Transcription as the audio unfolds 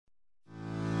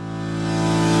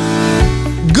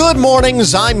Good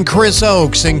mornings, I'm Chris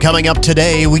Oakes, and coming up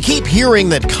today, we keep hearing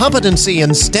that competency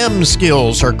and STEM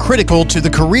skills are critical to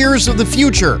the careers of the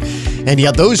future, and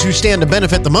yet those who stand to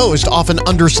benefit the most often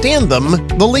understand them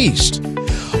the least.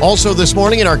 Also this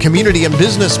morning in our community and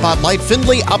business spotlight,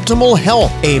 Findlay Optimal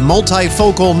Health, a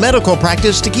multifocal medical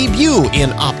practice to keep you in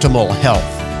optimal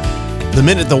health. The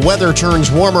minute the weather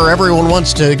turns warmer, everyone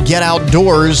wants to get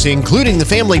outdoors, including the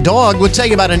family dog. We'll tell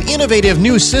you about an innovative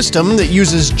new system that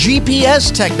uses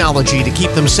GPS technology to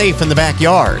keep them safe in the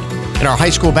backyard. In our high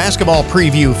school basketball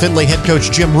preview, Findlay head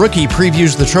coach Jim Rookie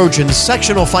previews the Trojans'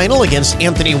 sectional final against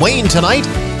Anthony Wayne tonight.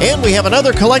 And we have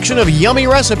another collection of yummy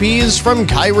recipes from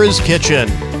Kyra's Kitchen.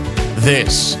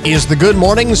 This is the Good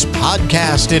Mornings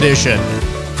Podcast Edition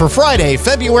for Friday,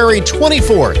 February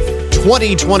 24th,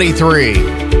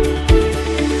 2023.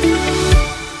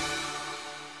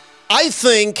 I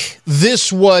think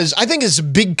it's a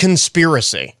big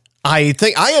conspiracy. I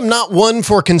am not one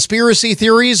for conspiracy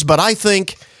theories, but I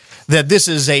think that this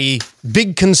is a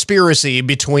big conspiracy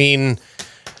between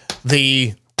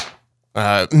the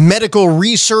medical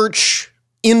research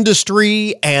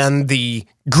industry and the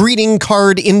greeting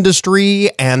card industry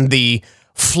and the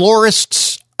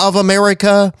florists of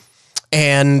America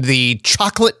and the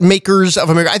chocolate makers of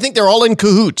America. I think they're all in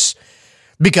cahoots,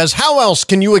 because how else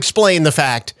can you explain the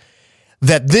fact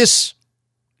that this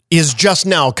is just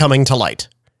now coming to light?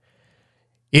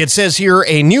 It says here,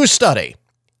 a new study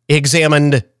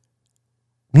examined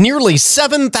nearly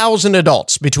 7,000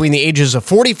 adults between the ages of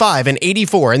 45 and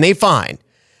 84, and they find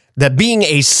that being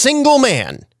single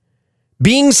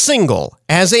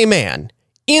as a man,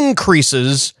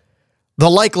 increases the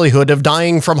likelihood of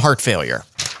dying from heart failure.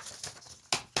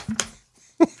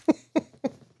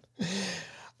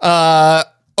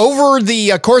 Over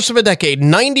the course of a decade,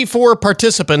 94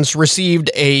 participants received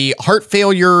a heart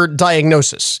failure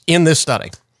diagnosis in this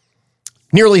study.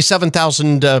 Nearly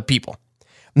 7,000 people.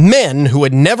 Men who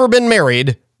had never been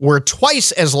married were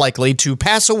twice as likely to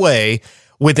pass away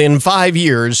within 5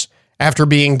 years after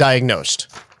being diagnosed.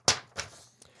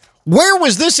 Where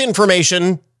was this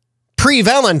information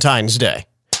pre-Valentine's Day?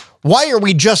 Why are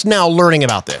we just now learning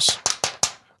about this?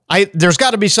 There's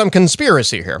got to be some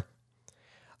conspiracy here.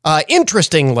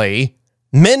 Interestingly,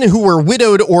 men who were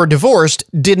widowed or divorced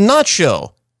did not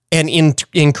show an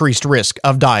increased risk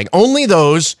of dying. Only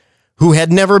those who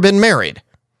had never been married.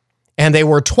 And they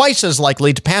were twice as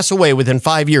likely to pass away within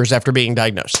 5 years after being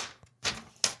diagnosed.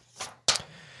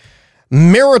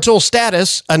 Marital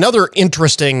status, another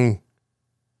interesting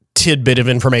tidbit of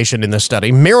information in this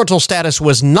study. Marital status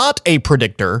was not a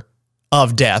predictor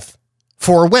of death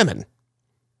for women.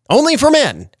 Only for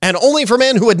men, and only for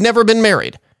men who had never been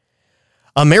married.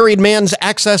 A married man's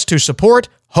access to support,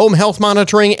 home health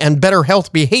monitoring, and better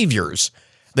health behaviors,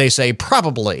 they say,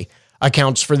 probably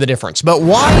accounts for the difference. But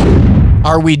why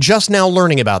are we just now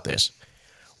learning about this?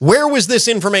 Where was this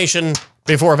information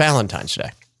before Valentine's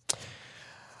Day?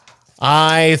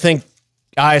 I think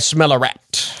I smell a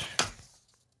rat.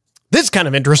 This is kind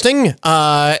of interesting.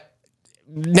 Now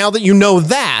that you know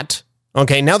that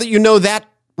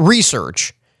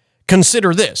research,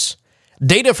 consider this.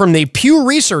 Data from the Pew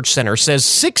Research Center says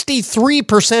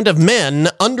 63% of men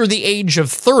under the age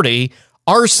of 30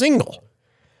 are single.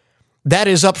 That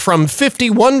is up from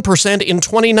 51% in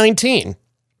 2019.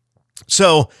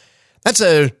 So that's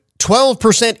a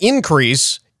 12%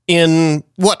 increase in,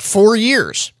 4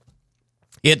 years?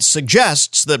 It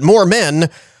suggests that more men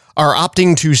are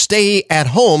opting to stay at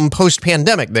home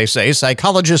post-pandemic, they say.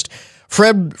 Psychologist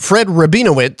Fred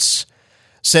Rabinowitz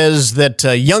says that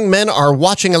young men are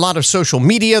watching a lot of social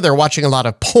media, they're watching a lot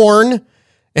of porn,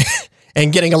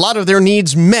 and getting a lot of their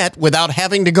needs met without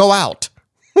having to go out.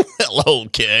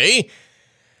 Okay.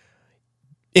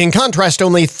 In contrast,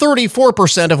 only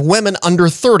 34% of women under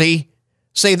 30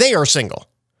 say they are single.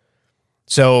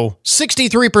 So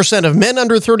 63% of men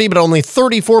under 30, but only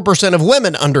 34% of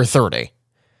women under 30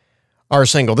 are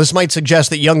single. This might suggest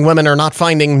that young women are not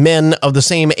finding men of the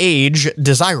same age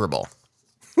desirable.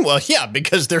 Well, yeah,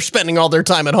 because they're spending all their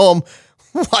time at home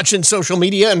watching social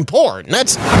media and porn.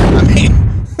 That's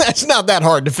not that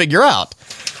hard to figure out.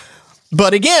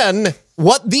 But again,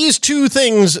 what these two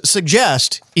things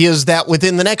suggest is that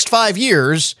within the next 5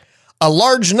 years, a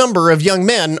large number of young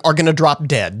men are going to drop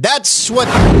dead. That's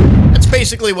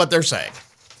basically what they're saying.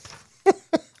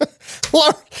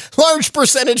 Large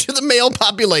percentage of the male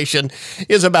population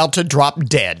is about to drop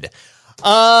dead.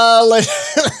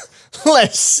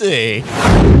 Let's see.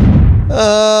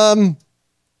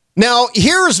 Now,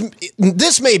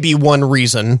 this may be one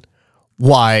reason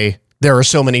why there are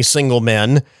so many single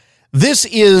men. This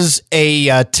is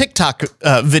a TikTok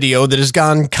video that has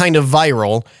gone kind of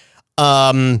viral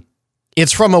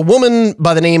It's from a woman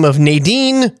by the name of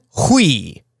Nadine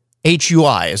Hui,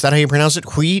 Hui. Is that how you pronounce it?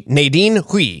 Hui? Nadine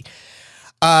Hui.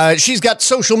 She's got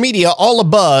social media all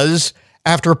abuzz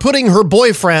after putting her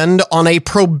boyfriend on a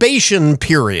probation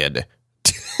period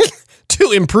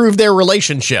to improve their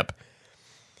relationship.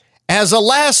 As a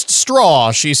last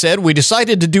straw, she said, we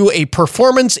decided to do a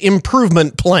performance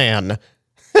improvement plan.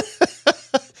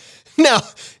 Now,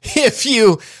 if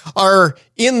you are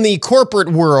in the corporate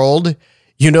world,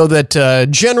 you know that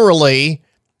generally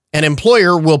an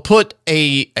employer will put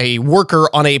a worker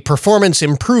on a performance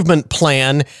improvement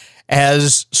plan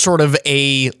as sort of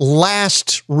a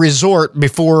last resort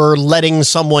before letting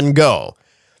someone go.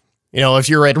 You know, if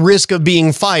you're at risk of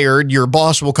being fired, your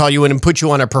boss will call you in and put you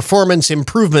on a performance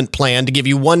improvement plan to give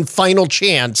you one final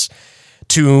chance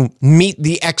to meet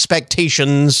the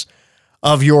expectations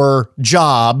of your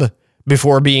job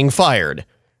before being fired.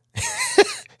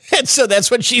 And so that's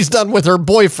what she's done with her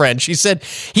boyfriend. She said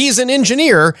he's an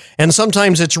engineer, and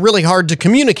sometimes it's really hard to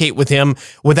communicate with him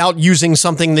without using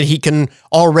something that he can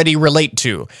already relate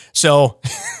to. So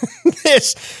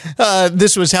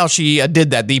this was how she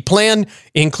did that. The plan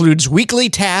includes weekly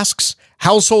tasks,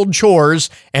 household chores,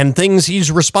 and things he's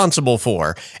responsible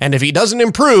for. And if he doesn't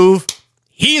improve,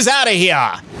 he's out of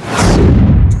here.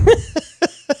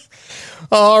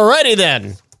 Alrighty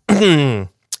then.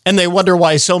 And they wonder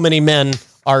why so many men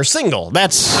are single.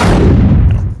 That's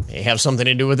may have something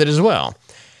to do with it as well.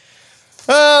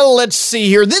 Let's see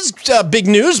here. This big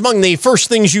news among the first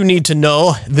things you need to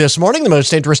know this morning, the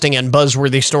most interesting and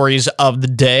buzzworthy stories of the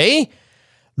day.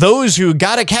 Those who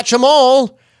gotta catch 'em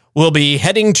all will be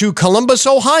heading to Columbus,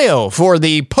 Ohio for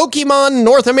the Pokemon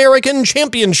North American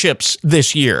Championships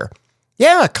this year.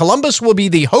 Yeah, Columbus will be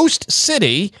the host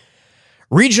city.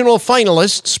 Regional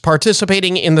finalists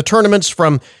participating in the tournaments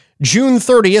from June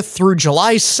 30th through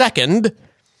July 2nd.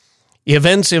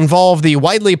 Events involve the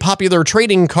widely popular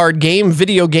trading card game,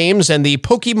 video games, and the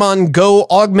Pokemon Go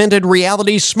augmented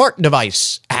reality smart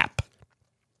device app.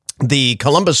 The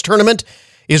Columbus tournament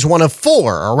is one of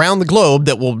 4 around the globe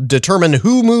that will determine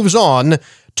who moves on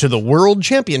to the World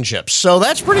Championships. So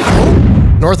that's pretty cool.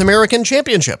 North American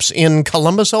Championships in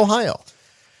Columbus, Ohio.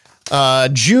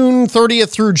 June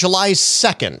 30th through July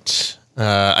 2nd.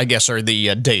 I guess are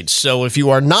the dates. So if you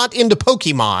are not into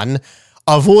Pokemon,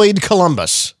 avoid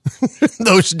Columbus,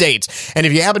 those dates. And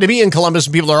if you happen to be in Columbus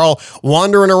and people are all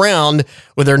wandering around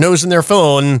with their nose in their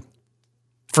phone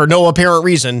for no apparent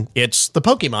reason, it's the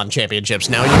Pokemon Championships.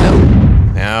 Now you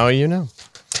know. Now you know.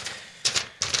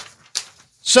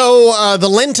 So the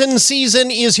Lenten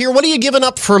season is here. What are you giving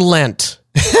up for Lent?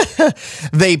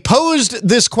 They posed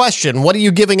this question, what are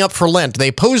you giving up for Lent?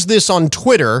 They posed this on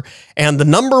Twitter, and the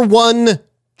number one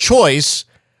choice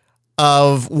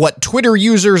of what Twitter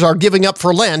users are giving up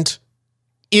for Lent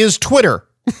is Twitter.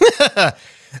 The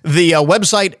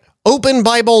website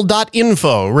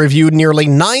openbible.info reviewed nearly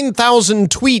 9,000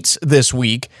 tweets this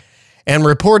week and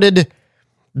reported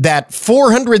that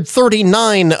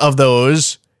 439 of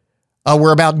those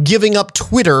were about giving up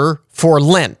Twitter for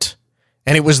Lent.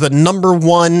 And it was the number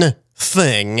one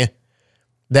thing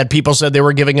that people said they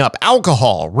were giving up.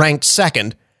 Alcohol ranked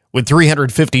second with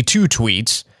 352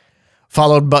 tweets,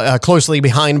 followed by, closely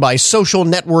behind by social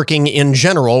networking in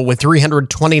general with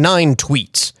 329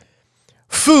 tweets.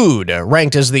 Food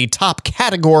ranked as the top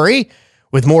category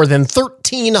with more than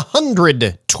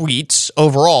 1,300 tweets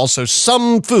overall, so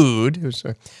some food,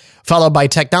 followed by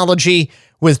technology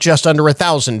with just under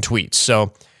 1,000 tweets.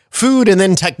 So food and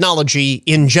then technology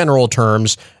in general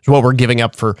terms is what we're giving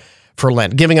up for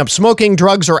Lent. Giving up smoking,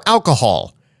 drugs, or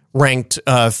alcohol ranked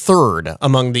third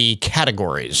among the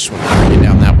categories when you break it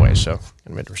down that way. So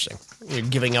kind of interesting. You're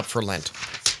giving up for Lent.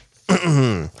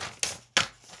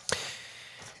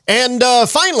 And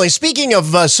finally, speaking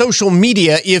of social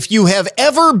media, if you have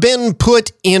ever been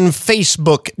put in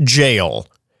Facebook jail,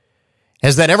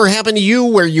 has that ever happened to you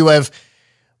where you have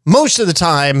most of the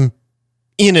time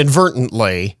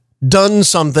inadvertently done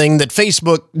something that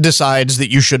Facebook decides that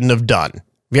you shouldn't have done? Have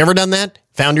you ever done that?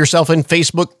 Found yourself in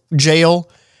Facebook jail?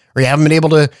 Or you haven't been able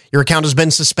to, your account has been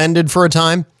suspended for a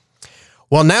time?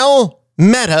 Well, now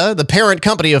Meta, the parent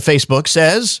company of Facebook,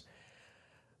 says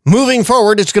moving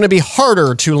forward, it's going to be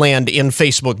harder to land in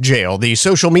Facebook jail. The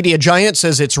social media giant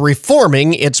says it's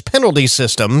reforming its penalty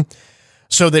system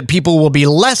so that people will be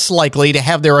less likely to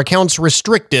have their accounts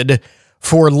restricted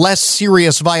for less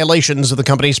serious violations of the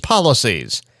company's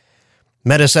policies.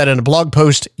 Meta said in a blog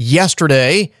post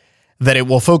yesterday that it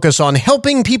will focus on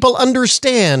helping people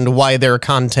understand why their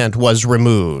content was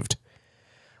removed.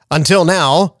 Until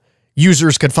now,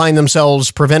 users could find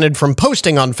themselves prevented from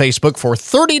posting on Facebook for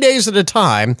 30 days at a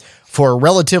time for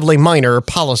relatively minor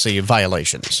policy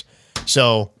violations.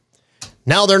 So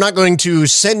now they're not going to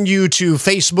send you to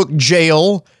Facebook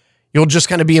jail. You'll just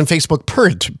kind of be in Facebook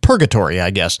purgatory, I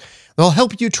guess. They'll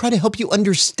try to help you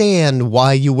understand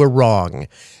why you were wrong.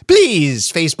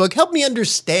 Please, Facebook, help me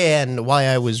understand why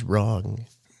I was wrong.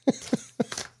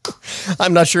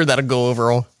 I'm not sure that'll go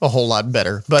over a whole lot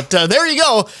better. But there you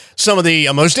go. Some of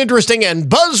the most interesting and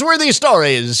buzzworthy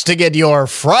stories to get your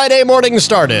Friday morning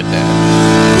started.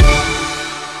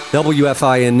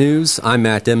 WFIN News, I'm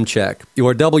Matt Demchek.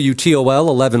 Your WTOL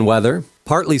 11 weather.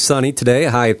 Partly sunny today,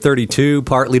 a high of 32.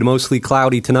 Partly to mostly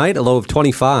cloudy tonight, a low of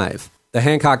 25. The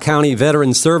Hancock County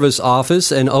Veterans Service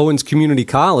Office and Owens Community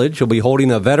College will be holding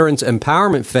a Veterans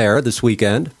Empowerment Fair this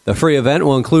weekend. The free event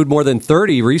will include more than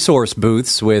 30 resource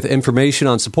booths with information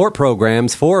on support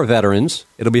programs for veterans.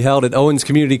 It'll be held at Owens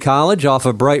Community College off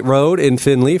of Bright Road in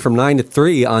Findlay from 9 to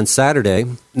 3 on Saturday.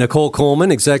 Nicole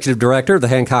Coleman, Executive Director of the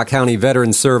Hancock County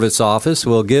Veterans Service Office,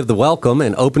 will give the welcome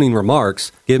and opening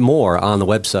remarks. Get more on the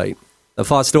website. The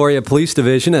Fostoria Police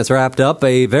Division has wrapped up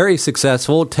a very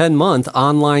successful 10-month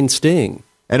online sting.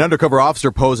 An undercover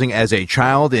officer posing as a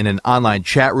child in an online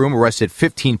chat room arrested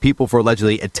 15 people for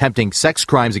allegedly attempting sex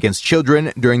crimes against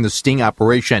children during the sting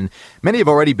operation. Many have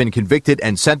already been convicted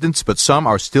and sentenced, but some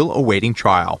are still awaiting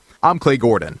trial. I'm Clay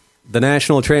Gordon. The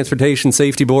National Transportation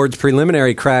Safety Board's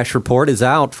preliminary crash report is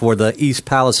out for the East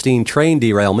Palestine train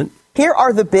derailment. Here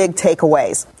are the big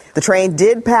takeaways. The train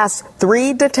did pass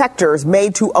 3 detectors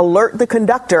made to alert the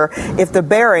conductor if the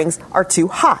bearings are too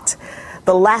hot.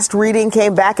 The last reading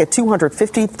came back at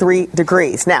 253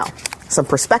 degrees. Now, some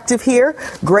perspective here.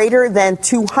 Greater than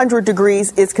 200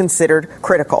 degrees is considered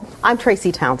critical. I'm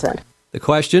Tracy Townsend. The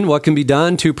question, what can be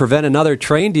done to prevent another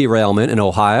train derailment in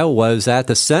Ohio, was at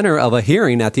the center of a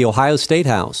hearing at the Ohio State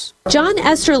House. John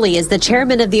Esterly is the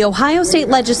chairman of the Ohio State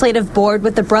Legislative Board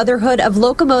with the Brotherhood of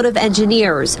Locomotive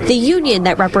Engineers, the union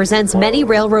that represents many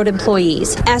railroad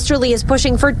employees. Esterly is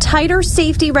pushing for tighter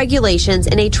safety regulations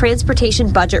in a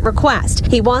transportation budget request.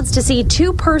 He wants to see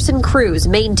 2-person crews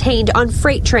maintained on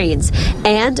freight trains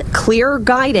and clearer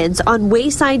guidance on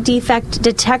wayside defect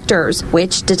detectors,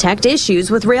 which detect issues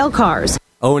with rail cars.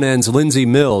 ONN's Lindsay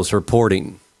Mills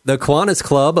reporting. The Kiwanis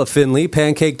Club of Findlay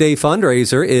Pancake Day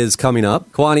fundraiser is coming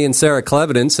up. Kiwani and Sarah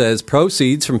Cleveton says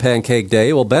proceeds from Pancake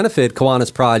Day will benefit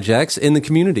Kiwanis projects in the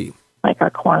community. Like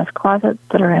our Kiwanis closets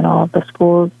that are in all of the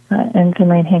schools in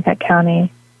Findlay and Hancock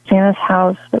County, Santa's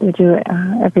house that we do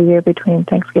every year between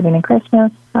Thanksgiving and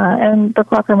Christmas, and the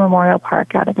Clocker Memorial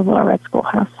Park out at the Willow Red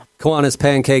Schoolhouse. Kiwanis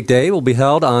Pancake Day will be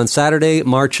held on Saturday,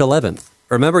 March 11th.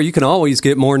 Remember, you can always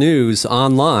get more news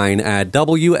online at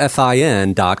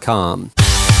WFIN.com.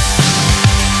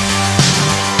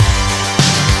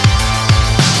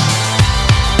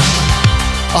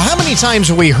 How many times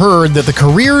have we heard that the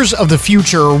careers of the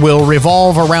future will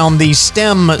revolve around the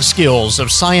STEM skills of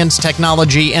science,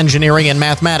 technology, engineering, and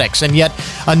mathematics? And yet,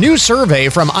 a new survey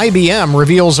from IBM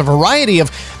reveals a variety of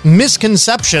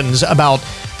misconceptions about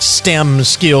STEM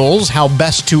skills, how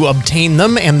best to obtain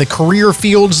them, and the career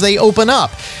fields they open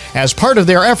up. As part of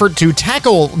their effort to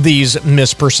tackle these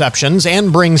misperceptions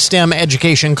and bring STEM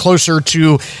education closer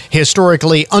to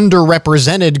historically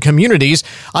underrepresented communities,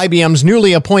 IBM's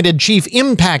newly appointed Chief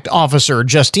Impact Officer,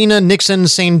 Justina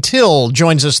Nixon-Saintil,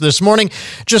 joins us this morning.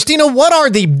 Justina, what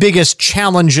are the biggest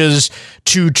challenges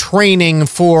to training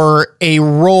for a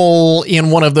role in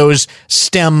one of those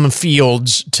STEM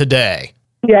fields today?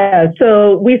 Yeah,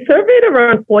 so we surveyed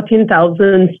around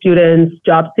 14,000 students,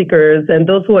 job seekers, and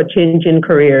those who are changing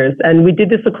careers. And we did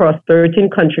this across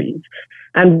 13 countries.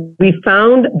 And we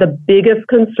found the biggest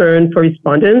concern for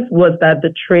respondents was that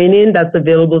the training that's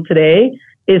available today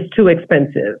is too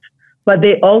expensive. But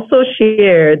they also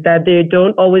shared that they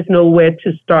don't always know where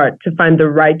to start to find the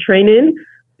right training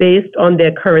based on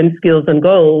their current skills and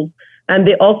goals. And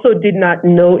they also did not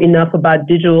know enough about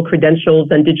digital credentials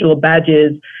and digital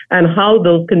badges and how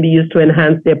those can be used to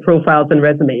enhance their profiles and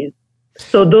resumes.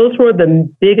 So those were the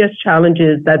biggest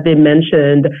challenges that they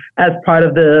mentioned as part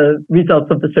of the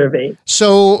results of the survey.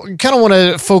 So kind of want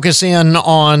to focus in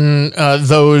on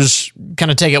those,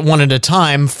 kind of take it one at a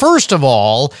time. First of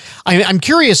all, I'm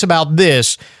curious about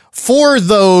this. For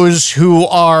those who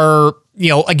are,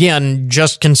 again,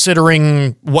 just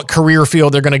considering what career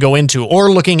field they're going to go into or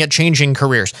looking at changing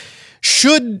careers,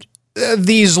 should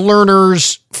these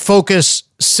learners focus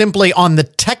simply on the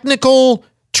technical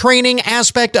training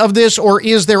aspect of this, or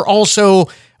is there also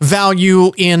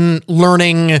value in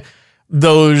learning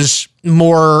those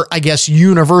more,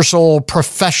 universal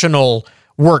professional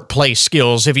workplace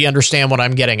skills, if you understand what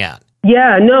I'm getting at?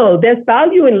 Yeah, no, there's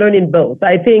value in learning both.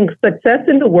 I think success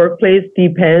in the workplace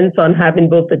depends on having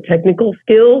both the technical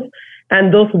skills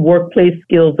and those workplace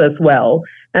skills as well.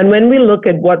 And when we look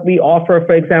at what we offer,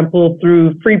 for example,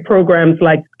 through free programs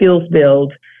like Skills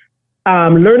Build,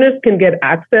 learners can get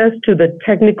access to the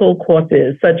technical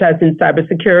courses, such as in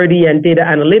cybersecurity and data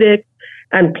analytics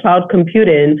and cloud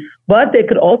computing, but they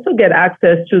could also get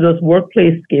access to those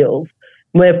workplace skills,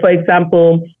 where, for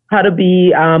example, how to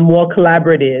be more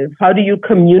collaborative, how do you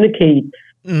communicate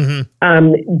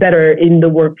better in the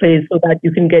workplace so that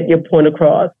you can get your point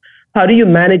across? How do you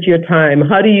manage your time?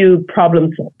 How do you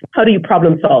problem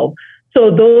solve?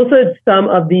 So those are some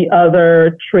of the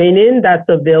other training that's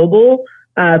available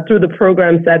through the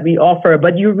programs that we offer.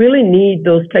 But you really need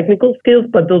those technical skills,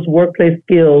 but those workplace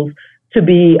skills to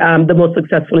be the most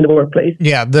successful in the workplace.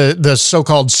 Yeah, the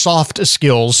so-called soft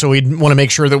skills. So we want to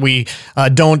make sure that we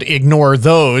don't ignore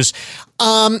those.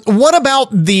 What about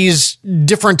these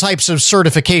different types of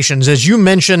certifications? As you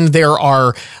mentioned, there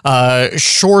are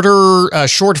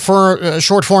short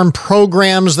form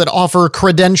programs that offer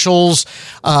credentials.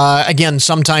 Again,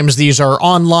 sometimes these are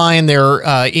online, they're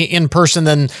in person.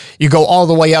 Then you go all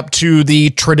the way up to the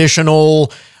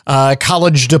traditional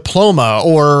college diploma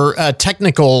or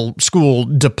technical school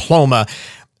diploma.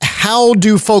 How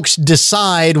do folks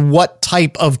decide what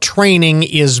type of training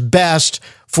is best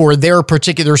for their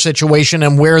particular situation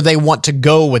and where they want to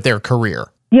go with their career?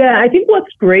 Yeah, I think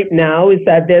what's great now is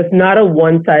that there's not a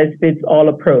one-size-fits-all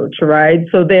approach, right?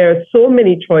 So there are so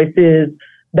many choices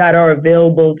that are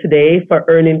available today for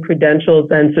earning credentials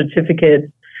and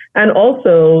certificates. And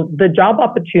also, the job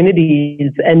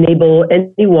opportunities enable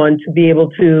anyone to be able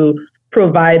to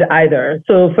provide either.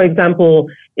 So, for example,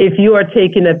 if you are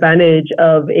taking advantage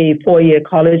of a 4-year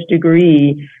college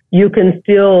degree, you can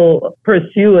still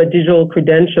pursue a digital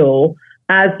credential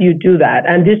as you do that.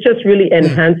 And this just really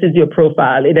enhances your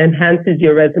profile. It enhances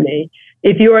your resume.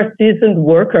 If you're a seasoned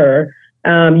worker,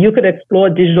 you could explore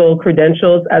digital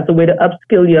credentials as a way to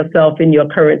upskill yourself in your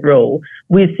current role.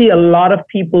 We see a lot of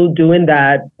people doing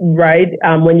that, right?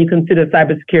 When you consider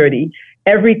cybersecurity,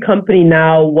 every company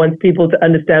now wants people to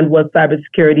understand what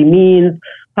cybersecurity means.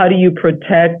 How do you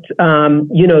protect,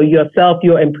 yourself,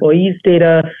 your employees'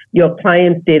 data, your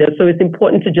clients' data? So it's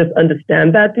important to just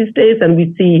understand that these days. And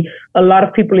we see a lot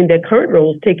of people in their current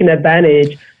roles taking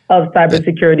advantage of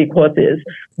cybersecurity courses.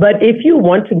 But if you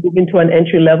want to move into an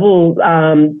entry-level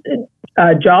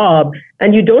job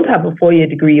and you don't have a 4-year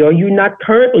degree, or you're not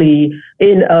currently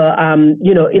in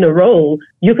a role,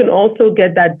 you can also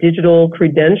get that digital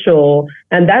credential,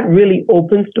 and that really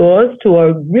opens doors to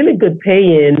a really good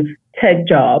paying tech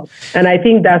job. And I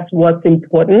think that's what's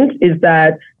important, is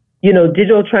that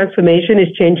digital transformation is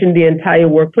changing the entire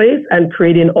workplace and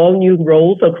creating all new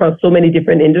roles across so many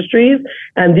different industries.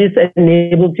 And this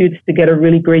enables you to get a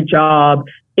really great job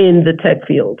in the tech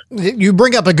field. You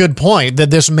bring up a good point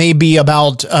that this may be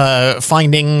about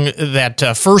finding that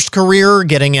first career,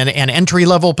 getting an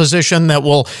entry-level position that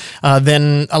will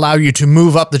then allow you to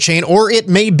move up the chain, or it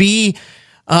may be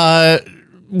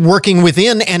working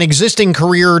within an existing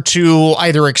career to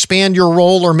either expand your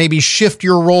role or maybe shift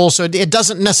your role. So it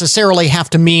doesn't necessarily have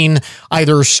to mean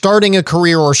either starting a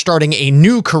career or starting a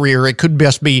new career. It could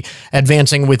just be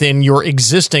advancing within your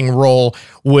existing role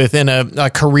within a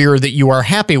career that you are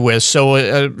happy with.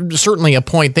 So certainly a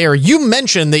point there. You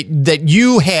mentioned that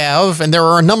you have, and there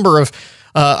are a number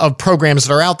of programs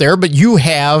that are out there, but you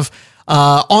have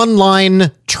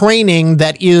online training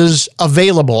that is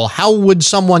available. How would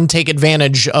someone take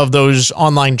advantage of those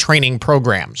online training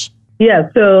programs? Yeah,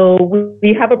 so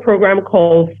we have a program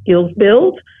called Skills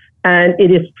Build, and it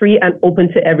is free and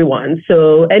open to everyone.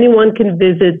 So anyone can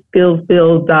visit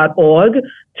skillsbuild.org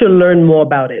to learn more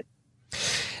about it.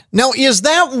 Now, is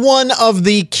that one of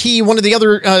the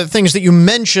other things that you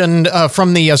mentioned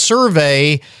from the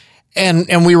survey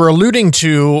and we were alluding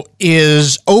to,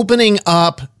 is opening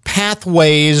up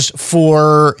pathways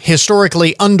for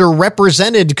historically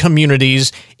underrepresented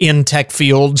communities in tech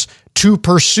fields to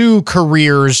pursue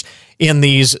careers in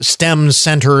these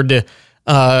STEM-centered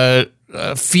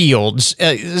fields.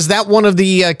 Is that one of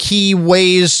the key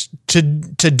ways to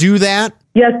do that?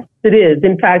 Yes, it is.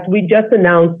 In fact, we just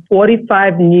announced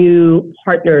 45 new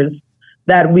partners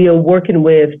that we are working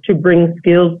with to bring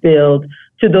Skills Build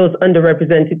to those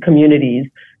underrepresented communities.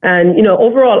 And,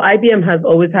 overall, IBM has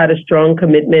always had a strong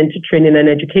commitment to training and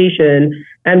education.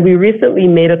 And we recently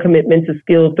made a commitment to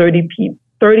skill 30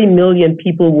 million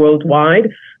people worldwide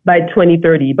by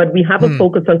 2030. But we have a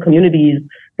focus on communities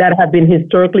that have been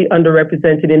historically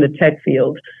underrepresented in the tech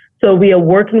field. So we are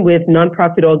working with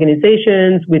nonprofit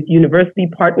organizations, with university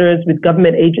partners, with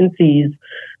government agencies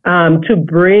to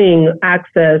bring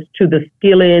access to the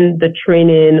skilling, the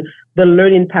training, the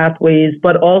learning pathways,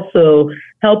 but also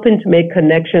helping to make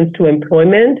connections to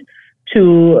employment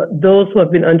to those who have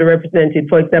been underrepresented.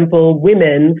 For example,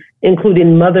 women,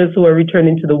 including mothers who are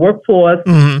returning to the workforce,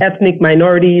 ethnic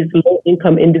minorities,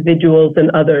 low-income individuals, and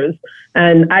others.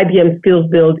 And IBM Skills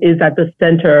Build is at the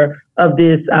center of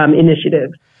this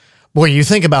initiative. Boy, you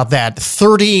think about that,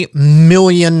 30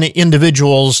 million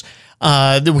individuals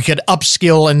that we could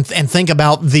upskill and think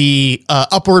about the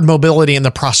upward mobility and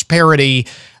the prosperity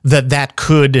that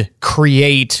could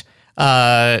create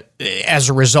as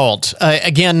a result.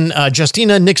 Again,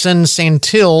 Justina Nixon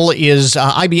Santil is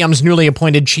IBM's newly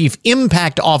appointed Chief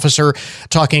Impact Officer,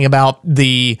 talking about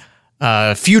the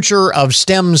future of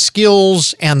STEM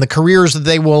skills and the careers that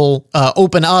they will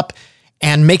open up,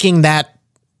 and making that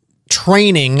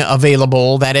training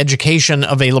available, that education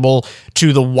available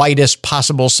to the widest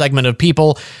possible segment of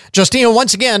people. Justina,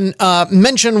 once again,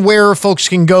 mention where folks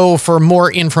can go for more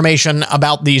information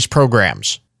about these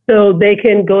programs. So they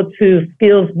can go to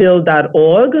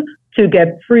skillsbuild.org to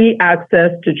get free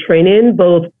access to training,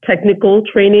 both technical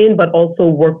training, but also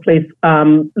workplace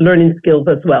learning skills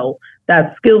as well.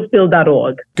 That's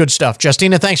skillsbuild.org. Good stuff.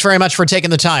 Justina, thanks very much for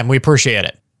taking the time. We appreciate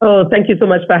it. Oh, thank you so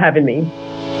much for having me.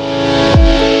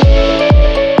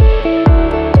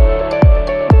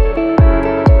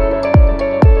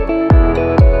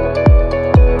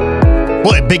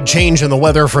 Boy, a big change in the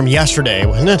weather from yesterday,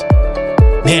 wasn't it?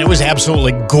 Man, it was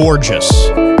absolutely gorgeous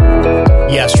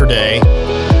yesterday.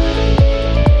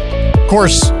 Of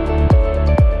course,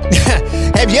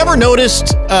 have you ever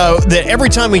noticed that every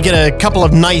time we get a couple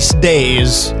of nice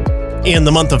days in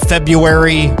the month of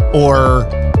February, or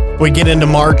we get into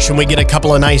March and we get a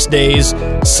couple of nice days,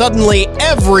 suddenly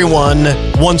everyone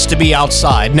wants to be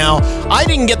outside. Now, I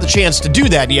didn't get the chance to do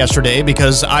that yesterday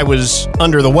because I was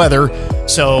under the weather,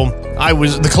 so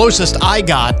the closest I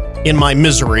got in my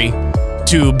misery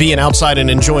to being outside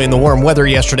and enjoying the warm weather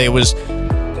yesterday was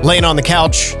laying on the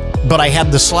couch, but I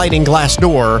had the sliding glass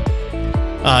door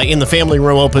in the family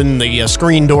room open, the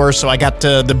screen door, so I got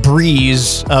the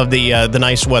breeze of the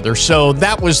nice weather. So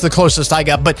that was the closest I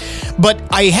got. But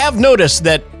I have noticed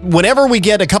that whenever we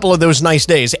get a couple of those nice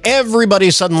days,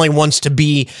 everybody suddenly wants to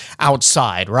be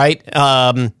outside, right?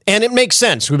 And it makes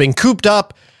sense. We've been cooped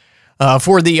up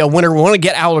for the winter. We want to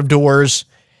get out of doors.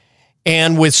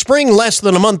 And with spring less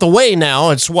than a month away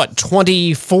now, it's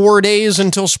 24 days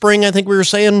until spring, I think we were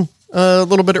saying a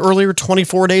little bit earlier,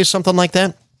 24 days, something like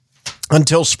that,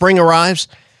 until spring arrives.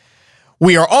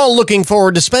 We are all looking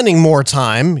forward to spending more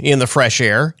time in the fresh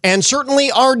air, and certainly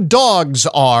our dogs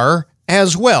are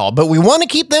as well. But we want to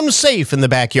keep them safe in the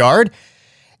backyard.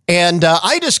 And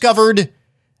I discovered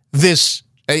this,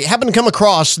 I happened to come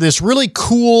across this really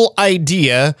cool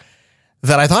idea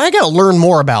that I thought I got to learn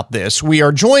more about this. We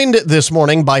are joined this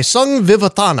morning by Sung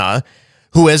Vivathana,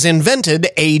 who has invented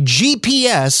a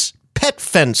GPS pet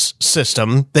fence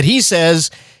system that he says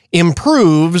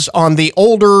improves on the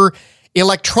older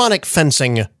electronic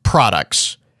fencing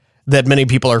products that many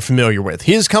people are familiar with.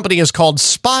 His company is called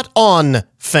Spot On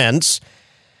Fence.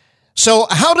 So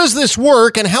how does this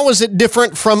work, and how is it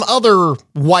different from other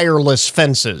wireless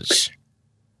fences?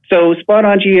 So Spot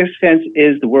On GPS Fence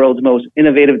is the world's most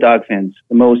innovative dog fence,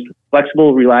 the most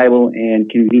flexible, reliable, and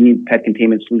convenient pet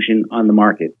containment solution on the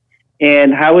market.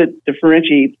 And how it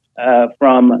differentiates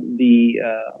from the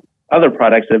other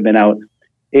products that have been out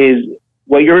is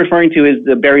what you're referring to is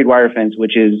the buried wire fence,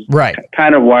 which is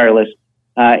kind of wireless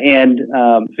and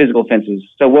physical fences.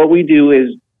 So what we do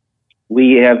is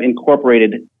we have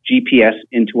incorporated GPS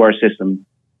into our system,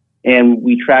 and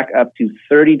we track up to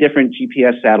 30 different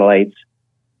GPS satellites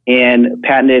and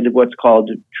patented what's called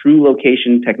true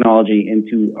location technology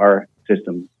into our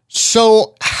system.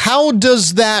 So how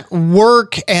does that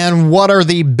work, and what are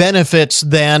the benefits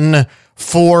then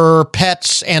for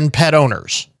pets and pet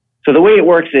owners? So the way it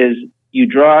works is you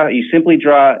simply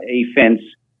draw a fence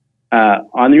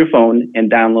on your phone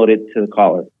and download it to the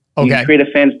collar. Okay. You create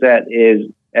a fence that is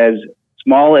as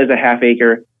small as a half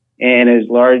acre and as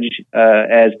large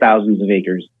as thousands of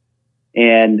acres.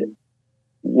 And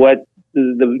what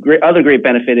the other great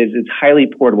benefit is it's highly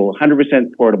portable,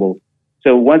 100% portable.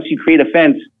 So once you create a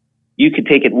fence, you could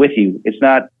take it with you. It's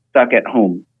not stuck at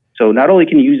home. So not only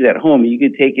can you use it at home, you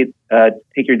could take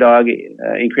your dog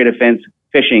and create a fence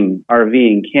fishing,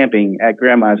 RVing, camping at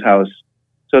grandma's house.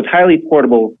 So it's highly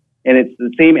portable, and it's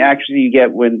the same accuracy you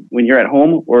get when you're at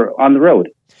home or on the road.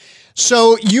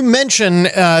 So you mentioned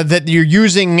that you're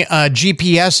using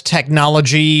GPS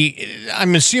technology.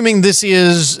 I'm assuming this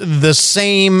is the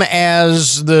same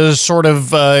as the sort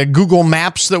of Google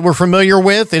Maps that we're familiar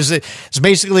with. It's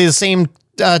basically the same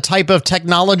type of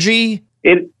technology?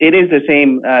 It is the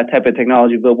same type of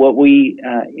technology, but what we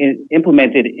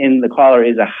implemented in the collar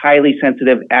is a highly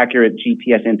sensitive, accurate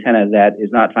GPS antenna that is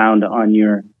not found on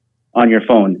your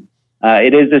phone.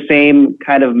 It is the same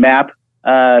kind of map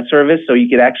service, so you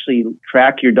could actually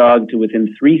track your dog to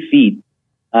within 3 feet,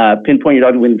 pinpoint your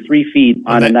dog to within 3 feet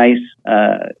on a nice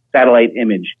satellite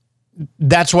image.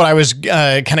 That's what I was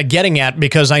kind of getting at,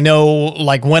 because I know,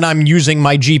 like, when I'm using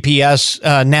my GPS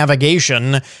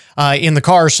navigation in the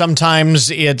car,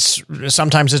 sometimes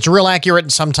it's real accurate,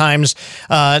 and sometimes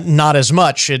not as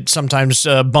much. It sometimes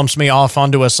bumps me off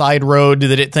onto a side road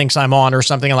that it thinks I'm on, or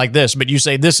something like this. But you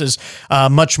say this is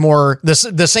much more the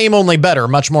same, only better,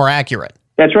 much more accurate.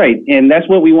 That's right, and that's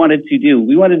what we wanted to do.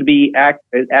 We wanted to be as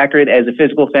accurate as a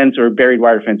physical fence or a buried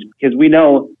wire fence, because we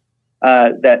know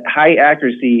that high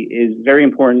accuracy is very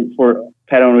important for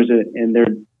pet owners and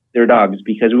their dogs,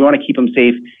 because we want to keep them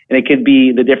safe, and it could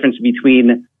be the difference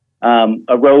between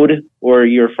a road or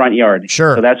your front yard.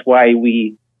 Sure. So that's why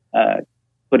we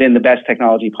put in the best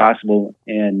technology possible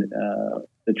and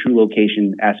the true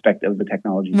location aspect of the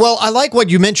technology. Well, I like what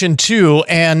you mentioned too,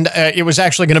 and it was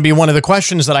actually going to be one of the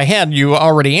questions that I had. You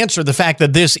already answered the fact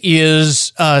that this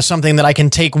is something that I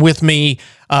can take with me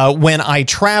when I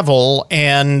travel,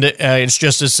 and it's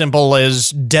just as simple as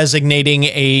designating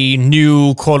a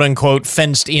new quote-unquote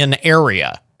fenced-in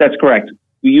area. That's correct.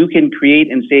 You can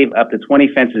create and save up to 20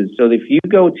 fences. So if you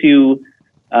go to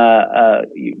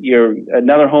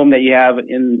another home that you have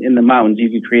in the mountains,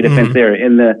 you can create a fence there.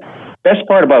 And the best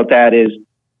part about that is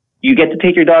you get to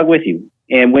take your dog with you.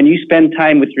 And when you spend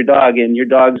time with your dog and your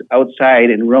dog's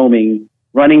outside and roaming,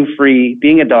 running free,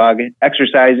 being a dog,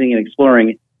 exercising and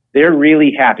exploring, they're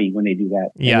really happy when they do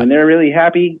that. Yeah. And when they're really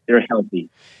happy, they're healthy.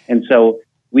 And so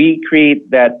we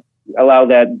allow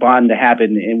that bond to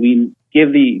happen, and we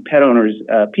give the pet owners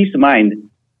peace of mind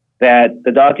that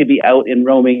the dog could be out and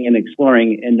roaming and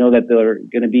exploring and know that they're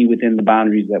going to be within the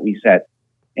boundaries that we set.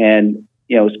 And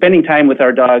spending time with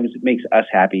our dogs makes us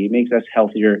happy. It makes us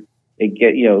healthier.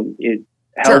 It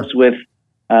helps with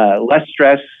less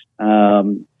stress,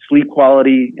 sleep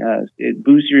quality. It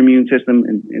boosts your immune system,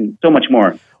 and so much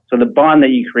more. So the bond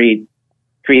that you create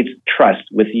creates trust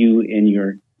with you and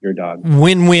your dog.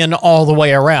 Win-win all the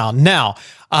way around. Now,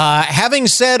 having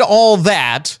said all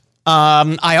that,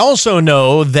 I also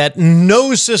know that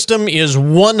no system is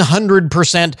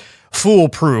 100%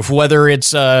 foolproof, whether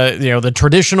it's the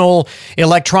traditional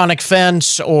electronic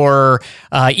fence or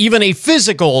even a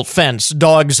physical fence.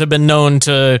 Dogs have been known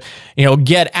to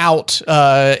get out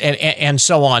and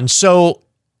so on. So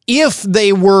if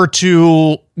they were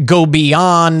to go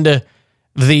beyond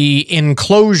the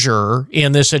enclosure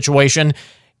in this situation,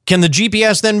 can the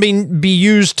GPS then be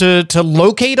used to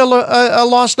locate a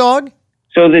lost dog?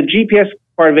 So the GPS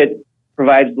part of it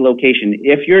provides the location.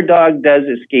 If your dog does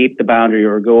escape the boundary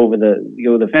or go over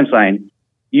the fence line,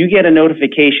 you get a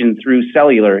notification through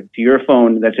cellular to your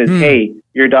phone that says, "Hey,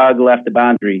 your dog left the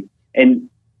boundary," and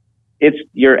it's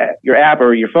your app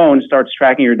or your phone starts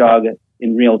tracking your dog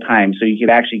in real time, so you can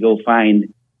actually go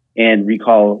find and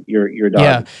recall your dog.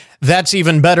 Yeah, that's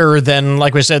even better than,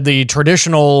 like we said, the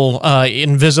traditional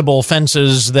invisible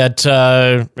fences that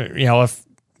if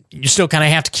you still kind of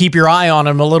have to keep your eye on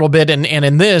them a little bit, and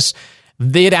in this,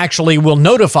 it actually will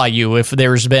notify you if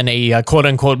there's been a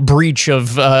quote-unquote breach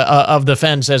of the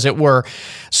fence, as it were.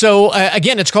 So,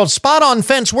 again, it's called Spot On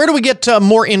Fence. Where do we get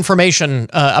more information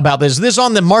about this? Is this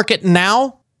on the market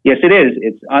now? Yes, it is.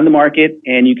 It's on the market,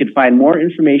 and you can find more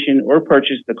information or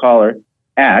purchase the collar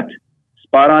at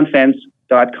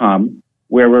spotonfence.com,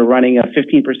 where we're running a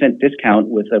 15% discount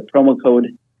with a promo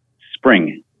code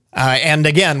SPRING. And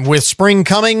again, with spring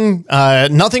coming,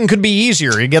 nothing could be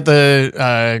easier. You get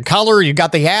the collar, you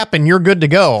got the app, and you're good to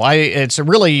go. It's a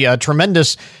really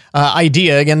tremendous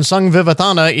idea. Again, Sung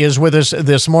Vivathana is with us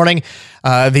this morning,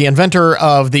 the inventor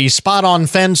of the Spot On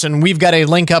Fence, and we've got a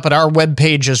link up at our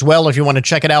webpage as well if you want to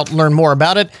check it out and learn more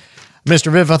about it.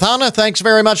 Mr. Vivathana, thanks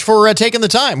very much for taking the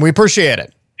time. We appreciate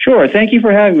it. Sure. Thank you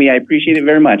for having me. I appreciate it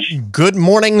very much.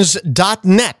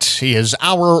 Goodmornings.net is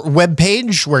our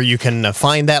webpage where you can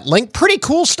find that link. Pretty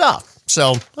cool stuff.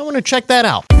 So I want to check that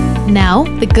out. Now,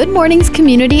 the Good Mornings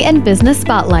Community and Business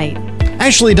Spotlight.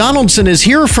 Ashley Donaldson is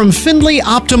here from Findlay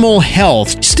Optimal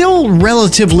Health, still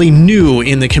relatively new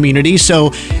in the community.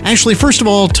 So, Ashley, first of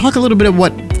all, talk a little bit of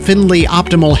what Findlay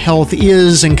Optimal Health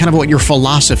is and kind of what your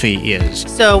philosophy is.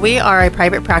 So we are a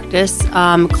private practice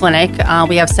clinic.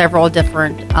 We have several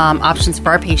different options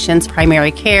for our patients.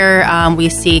 Primary care, we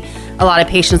see a lot of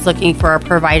patients looking for a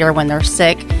provider when they're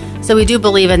sick. So we do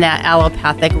believe in that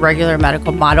allopathic regular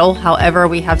medical model. However,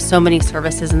 we have so many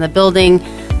services in the building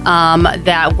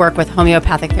that work with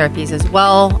homeopathic therapies as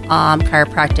well,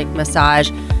 chiropractic,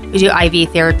 massage. We do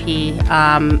IV therapy,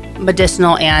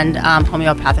 medicinal, and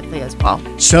homeopathically as well.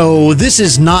 So this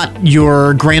is not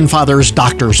your grandfather's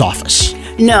doctor's office.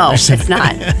 No, it's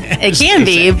not. It can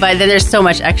be, but then there's so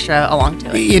much extra along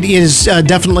to it. It is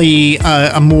definitely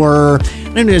a more,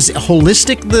 I don't know, is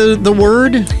holistic the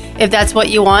word? If that's what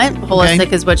you want,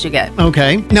 holistic is what you get.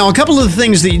 Okay. Now, a couple of the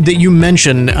things that you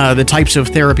mentioned, the types of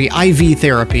therapy, IV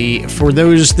therapy, for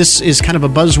those, this is kind of a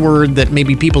buzzword that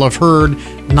maybe people have heard,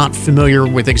 not familiar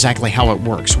with exactly how it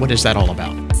works. What is that all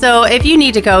about? So if you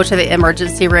need to go to the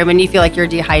emergency room and you feel like you're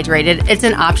dehydrated, it's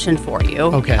an option for you.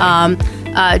 Okay.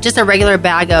 Just a regular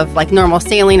bag of like normal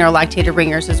saline or lactated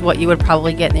ringers is what you would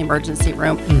probably get in the emergency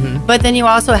room. Mm-hmm. But then you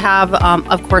also have,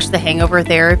 of course, the hangover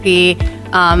therapy,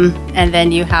 and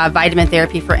then you have vitamin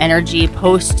therapy for energy,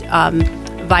 post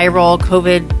viral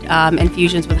COVID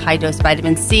infusions with high-dose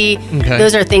vitamin C. Okay.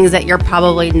 Those are things that you're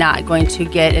probably not going to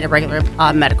get in a regular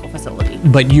medical facility.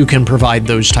 But you can provide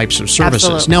those types of services.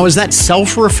 Absolutely. Now, is that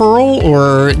self-referral,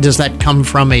 or does that come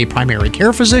from a primary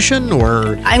care physician?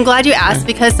 Or I'm glad you asked,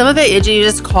 because some of it is you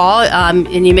just call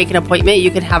and you make an appointment.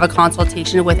 You can have a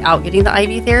consultation without getting the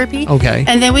IV therapy. Okay.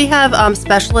 And then we have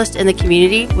specialists in the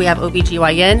community. We have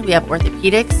OBGYN. We have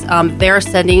orthopedics. They're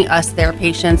sending us their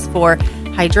patients for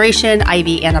hydration,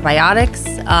 IV antibiotics,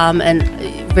 and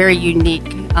very unique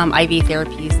IV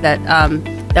therapies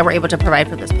that we're able to provide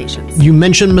for those patients. You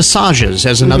mentioned massages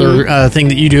as another thing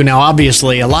that you do. Now,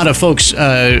 obviously, a lot of folks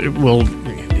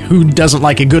who doesn't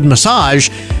like a good massage,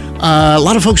 a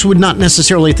lot of folks would not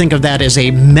necessarily think of that as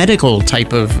a medical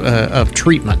type of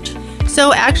treatment.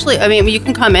 So actually, I mean, you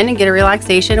can come in and get a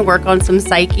relaxation, work on some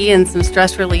psyche and some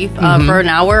stress relief for an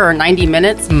hour or 90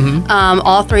 minutes.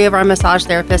 All three of our massage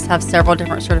therapists have several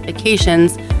different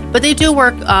certifications, but they do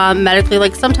work medically.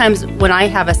 Like sometimes when I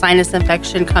have a sinus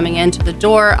infection coming into the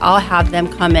door, I'll have them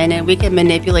come in and we can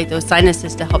manipulate those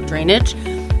sinuses to help drainage.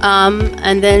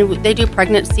 And then they do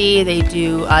pregnancy, they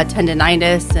do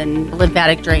tendinitis and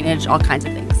lymphatic drainage, all kinds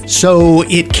of things. So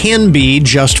it can be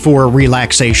just for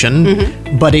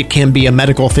relaxation, but it can be a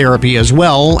medical therapy as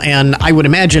well. And I would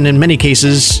imagine in many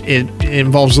cases it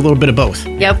involves a little bit of both.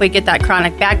 Yep, we get that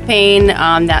chronic back pain,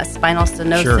 that spinal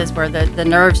stenosis where the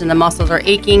nerves and the muscles are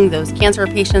aching, those cancer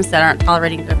patients that aren't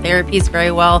tolerating their therapies very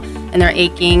well and they're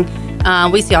aching.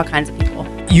 We see all kinds of people.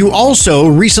 You also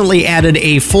recently added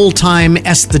a full-time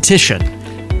esthetician.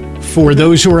 For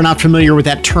those who are not familiar with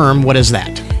that term, what is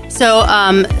that? So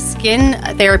Skin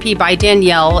Therapy by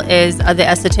Danielle is the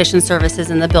esthetician services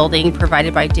in the building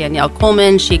provided by Danielle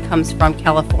Coleman. She comes from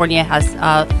California, has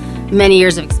many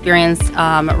years of experience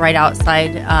right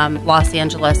outside Los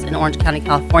Angeles in Orange County,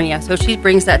 California. So she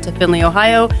brings that to Findlay,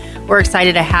 Ohio. We're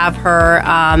excited to have her,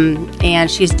 and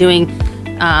she's doing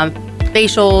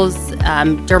facials,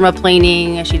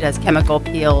 dermaplaning. She does chemical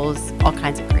peels, all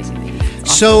kinds of crazy things. Awesome.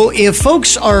 So if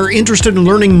folks are interested in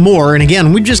learning more, and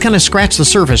again, we've just kind of scratched the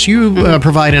surface. You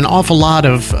provide an awful lot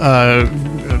of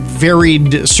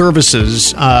varied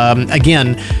services,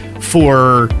 again,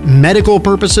 for medical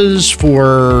purposes,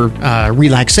 for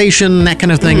relaxation, that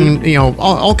kind of thing. You know,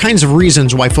 all kinds of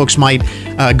reasons why folks might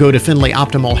go to Findlay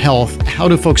Optimal Health. How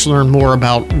do folks learn more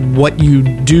about what you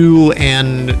do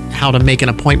and how to make an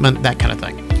appointment, that kind of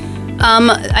thing?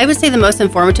 I would say the most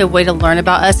informative way to learn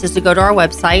about us is to go to our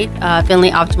website,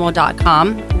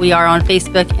 FindlayOptimal.com. We are on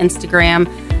Facebook, Instagram,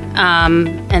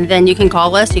 and then you can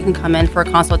call us. You can come in for a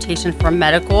consultation for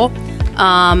medical.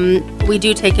 We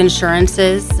do take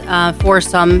insurances for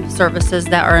some services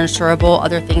that are insurable.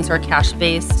 Other things are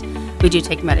cash-based. We do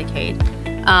take Medicaid.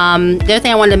 The other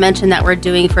thing I wanted to mention that we're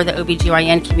doing for the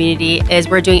OBGYN community is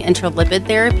we're doing interlipid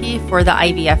therapy for the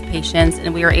IVF patients,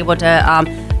 and we are able to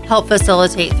help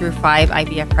facilitate through 5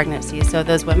 IVF pregnancies. So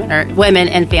those women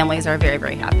and families are very,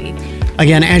 very happy.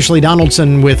 Again, Ashley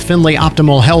Donaldson with Findlay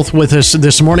Optimal Health with us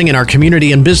this morning in our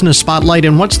Community and Business Spotlight.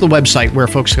 And what's the website where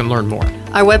folks can learn more?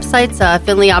 Our website's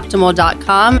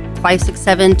FindlayOptimal.com,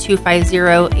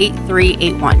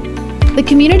 567-250-8381. The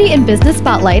Community and Business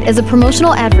Spotlight is a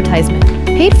promotional advertisement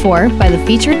paid for by the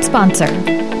featured sponsor.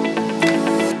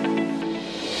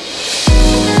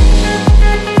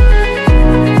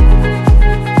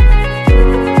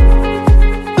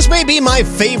 may be my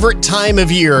favorite time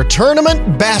of year,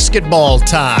 tournament basketball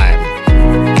time.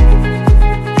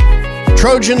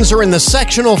 Trojans are in the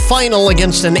sectional final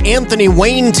against an Anthony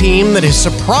Wayne team that has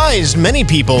surprised many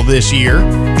people this year.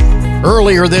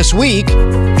 Earlier this week,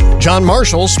 John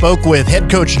Marshall spoke with head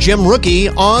coach Jim Rookie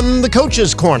on the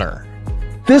Coach's Corner.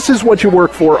 This is what you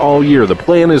work for all year. The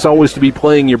plan is always to be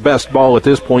playing your best ball at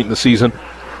this point in the season.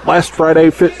 Last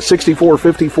Friday,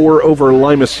 64-54 over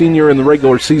Lima Senior in the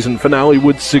regular season finale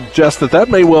would suggest that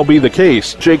may well be the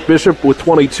case. Jake Bishop with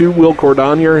 22, Will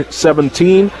Cordonier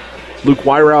 17, Luke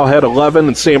Weirow had 11,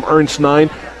 and Sam Ernst 9.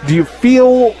 Do you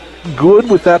feel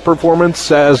good with that performance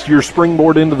as your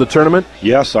springboard into the tournament?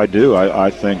 Yes, I do.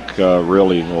 I think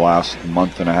really the last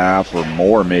month and a half or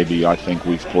more maybe, I think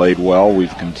we've played well.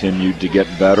 We've continued to get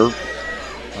better.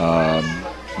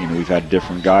 We've had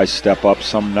different guys step up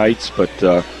some nights, but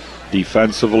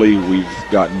defensively we've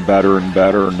gotten better and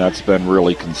better, and that's been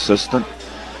really consistent.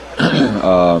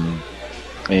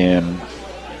 And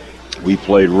we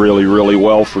played really, really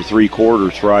well for 3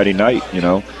 quarters Friday night,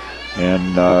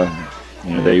 and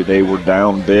they were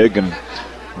down big, and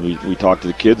we talked to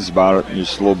the kids about it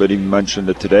just a little bit. Even mentioned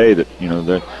it today that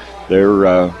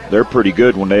they're pretty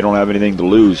good when they don't have anything to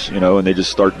lose, and they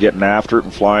just start getting after it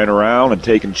and flying around and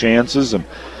taking chances. And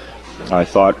I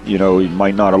thought, it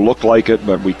might not have looked like it,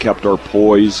 but we kept our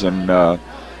poise and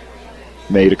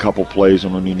made a couple plays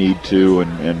when we need to,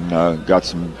 and got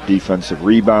some defensive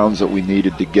rebounds that we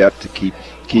needed to get to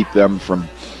keep them from,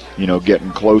 getting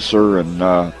closer.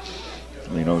 And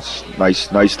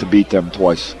it's nice to beat them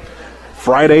twice.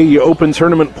 Friday, you open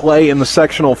tournament play in the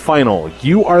sectional final.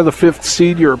 You are the 5th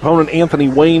seed. Your opponent, Anthony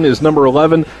Wayne, is number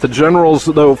 11. The Generals,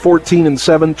 though,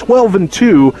 14-7,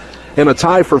 12-2, and a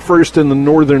tie for first in the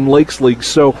Northern Lakes League.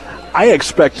 So I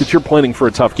expect that you're planning for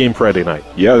a tough game Friday night.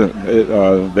 Yeah,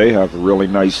 they have a really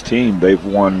nice team. They've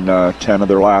won 10 of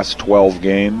their last 12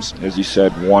 games. As you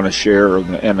said, won a share of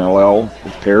the NLL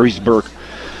with Perrysburg.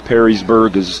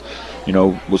 Perrysburg is,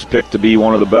 was picked to be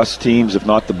one of the best teams, if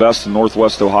not the best, in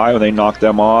Northwest Ohio. They knocked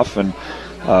them off and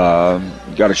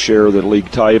got a share of the league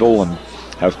title and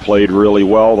have played really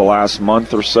well the last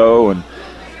month or so. And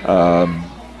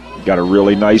got a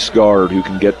really nice guard who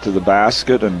can get to the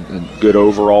basket and good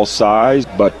overall size.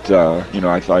 But,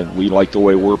 I thought we like the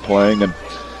way we're playing, and,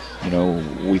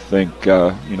 we think,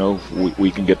 we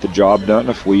can get the job done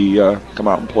if we come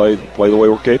out and play the way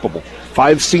we're capable.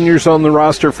 5 seniors on the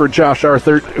roster for Josh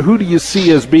Arthur. Who do you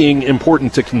see as being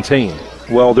important to contain?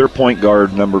 Well, their point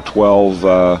guard, number 12,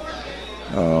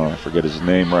 I forget his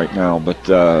name right now, but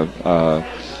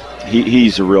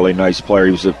he's a really nice player.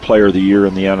 He was a player of the year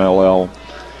in the NLL.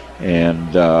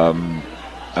 And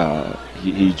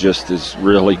he just is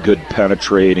really good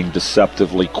penetrating,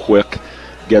 deceptively quick,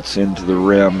 gets into the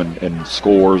rim and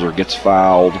scores or gets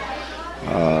fouled.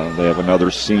 They have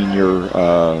another senior,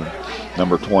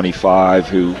 number 25,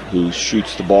 who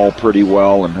shoots the ball pretty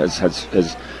well and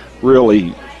has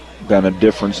really been a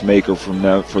difference maker for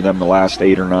them the last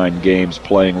 8 or 9 games,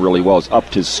 playing really well. Has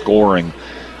upped his scoring,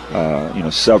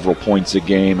 several points a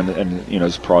game, and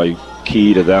is probably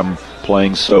key to them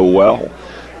playing so well.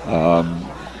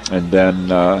 And then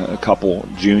a couple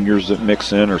juniors that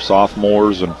mix in, or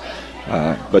sophomores,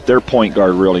 but their point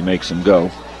guard really makes them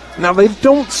go. Now, they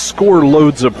don't score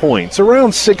loads of points,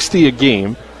 around 60 a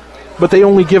game, but they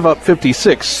only give up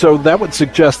 56, so that would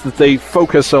suggest that they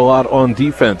focus a lot on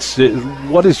defense.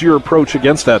 What is your approach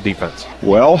against that defense?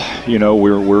 Well,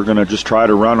 we're going to just try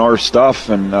to run our stuff,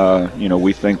 and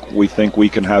we think we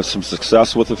can have some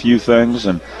success with a few things,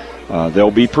 and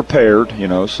they'll be prepared,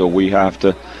 so we have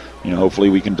to, hopefully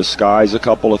we can disguise a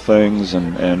couple of things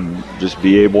and just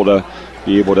be able to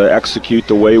execute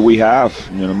the way we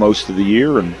have, most of the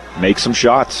year, and make some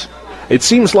shots. It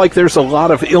seems like there's a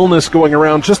lot of illness going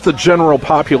around, just the general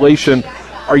population.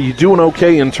 Are you doing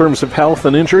okay in terms of health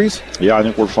and injuries? Yeah, I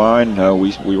think we're fine.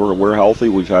 We're healthy.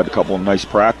 We've had a couple of nice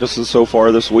practices so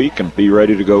far this week and be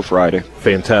ready to go Friday.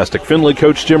 Fantastic. Findlay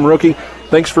coach Jim Rookie,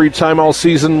 thanks for your time all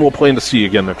season. We'll plan to see you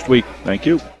again next week. Thank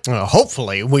you.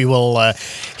 Hopefully we will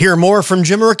hear more from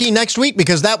Jim Rookie next week,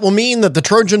 because that will mean that the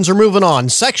Trojans are moving on.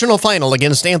 Sectional final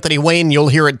against Anthony Wayne. You'll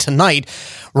hear it tonight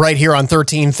right here on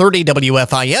 1330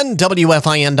 WFIN,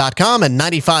 WFIN.com, and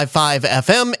 95.5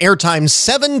 FM. Airtime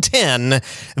 7:10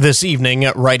 this evening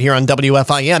right here on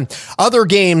WFIN. Other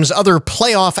games, other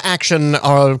playoff action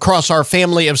across our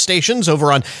family of stations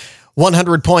over on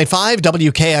 100.5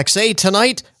 WKXA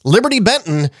tonight. Liberty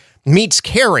Benton meets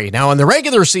Cary. Now, in the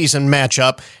regular season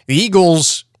matchup, the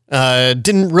Eagles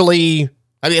didn't really...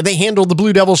 they handled the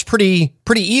Blue Devils pretty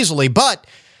easily, but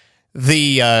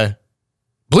the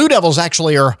Blue Devils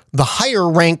actually are the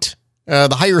higher-ranked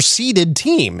the higher seeded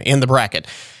team in the bracket.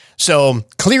 So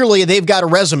clearly they've got a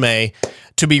resume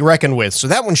to be reckoned with. So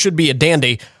that one should be a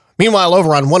dandy. Meanwhile,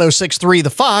 over on 106.3 The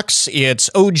Fox, it's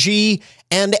OG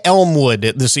and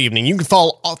Elmwood this evening. You can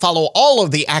follow all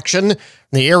of the action,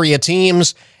 the area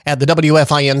teams, at the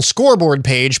WFIN scoreboard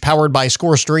page, powered by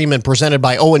ScoreStream and presented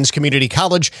by Owens Community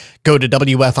College. Go to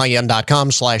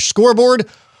WFIN.com/scoreboard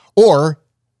or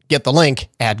get the link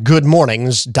at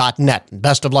goodmornings.net.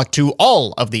 Best of luck to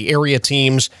all of the area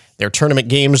teams, their tournament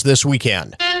games this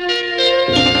weekend.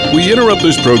 We interrupt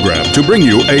this program to bring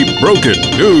you a broken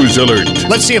news alert.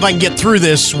 Let's see if I can get through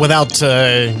this without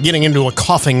getting into a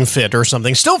coughing fit or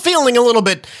something. Still feeling a little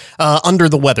bit under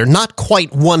the weather. Not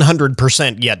quite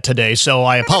 100% yet today, so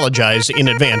I apologize in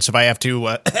advance if I have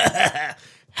to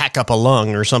hack up a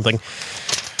lung or something.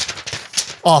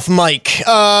 Off mic.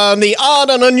 The odd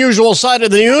and unusual side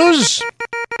of the news.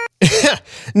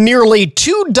 Nearly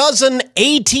 24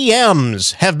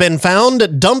 ATMs have been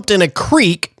found dumped in a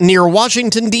creek near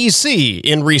Washington, D.C.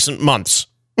 in recent months.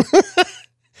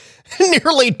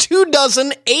 Nearly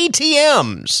 24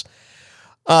 ATMs.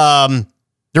 The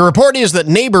report is that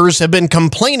neighbors have been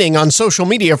complaining on social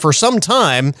media for some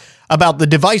time about the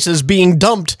devices being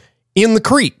dumped in the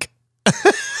creek.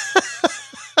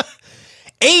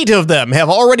 8 of them have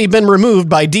already been removed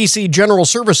by DC General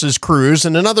Services crews,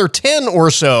 and another 10 or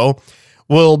so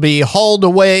will be hauled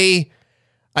away,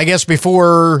 I guess,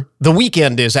 before the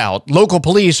weekend is out. Local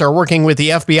police are working with the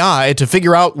FBI to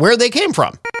figure out where they came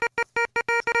from.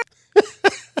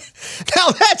 Now,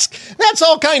 that's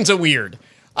all kinds of weird.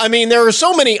 I mean, there are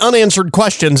so many unanswered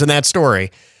questions in that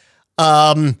story.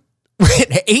 ATMs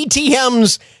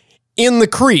in the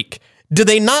creek. Did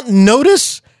they not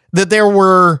notice that there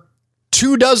were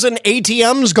 24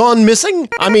 ATMs gone missing?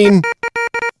 I mean,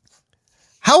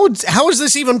 how is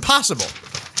this even possible?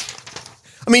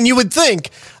 I mean, you would think,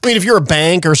 if you're a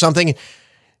bank or something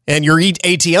and your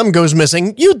ATM goes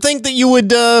missing, you'd think that you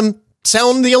would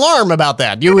sound the alarm about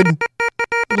that. You would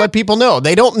let people know.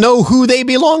 They don't know who they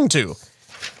belong to.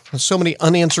 There's so many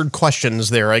unanswered questions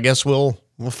there. I guess we'll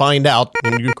find out.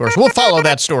 And of course, we'll follow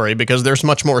that story because there's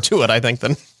much more to it, I think,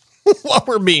 than what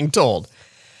we're being told.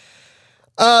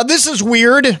 This is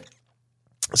weird.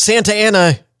 Santa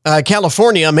Ana,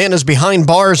 California, a man is behind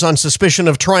bars on suspicion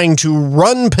of trying to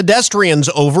run pedestrians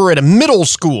over at a middle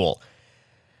school.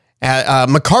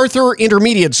 MacArthur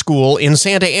Intermediate School in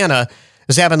Santa Ana.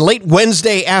 This happened late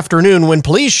Wednesday afternoon. When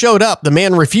police showed up, the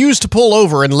man refused to pull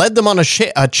over and led them on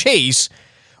a chase,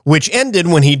 which ended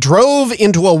when he drove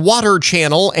into a water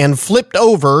channel and flipped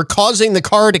over, causing the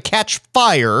car to catch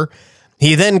fire.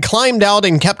 He then climbed out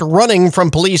and kept running from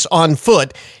police on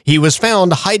foot. He was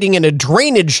found hiding in a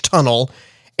drainage tunnel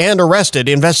and arrested.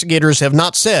 Investigators have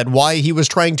not said why he was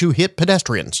trying to hit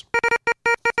pedestrians.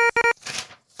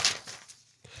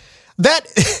 That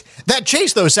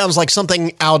chase, though, sounds like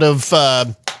something out of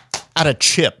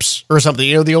Chips or something.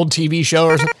 You know, the old TV show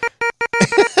or something.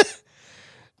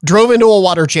 Drove into a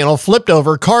water channel, flipped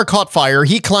over, car caught fire.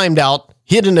 He climbed out,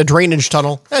 hid in a drainage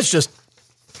tunnel. That's just...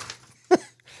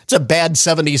 It's a bad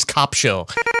 70s cop show.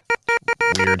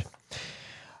 Weird.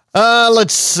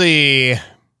 Let's see.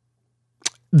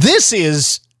 This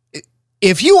is,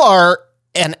 if you are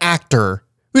an actor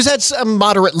who's had some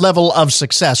moderate level of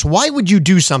success, why would you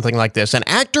do something like this? An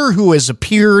actor who has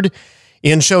appeared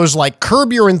in shows like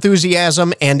Curb Your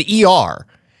Enthusiasm and ER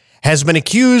has been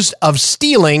accused of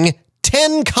stealing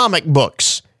 10 comic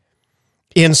books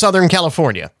in Southern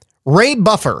California. Ray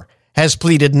Buffer has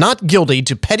pleaded not guilty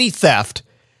to petty theft.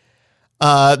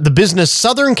 The business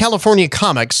Southern California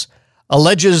Comics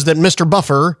alleges that Mr.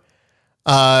 Buffer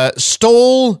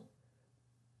stole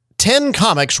 10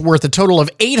 comics worth a total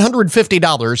of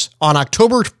 $850 on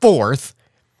October 4th,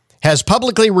 has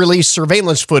publicly released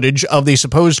surveillance footage of the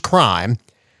supposed crime.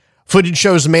 Footage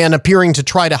shows a man appearing to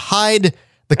try to hide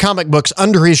the comic books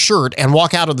under his shirt and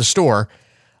walk out of the store.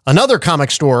 Another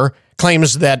comic store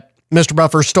claims that Mr.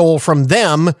 Buffer stole from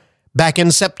them back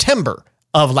in September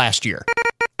of last year.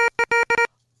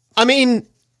 I mean,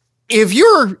 if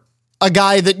you're a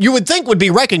guy that you would think would be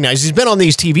recognized, he's been on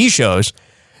these TV shows,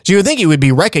 so you would think he would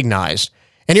be recognized,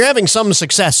 and you're having some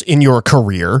success in your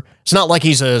career. It's not like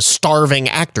he's a starving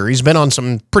actor. He's been on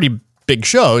some pretty big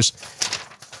shows.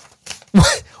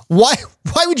 Why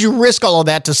would you risk all of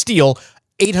that to steal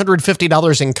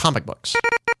 $850 in comic books?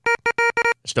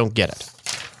 Just don't get it.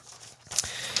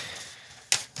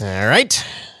 All right.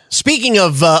 Speaking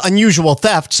of unusual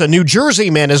thefts, a New Jersey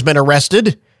man has been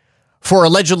arrested for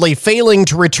allegedly failing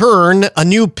to return a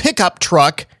new pickup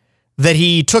truck that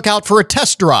he took out for a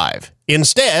test drive.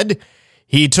 Instead,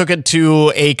 he took it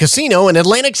to a casino in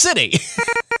Atlantic City.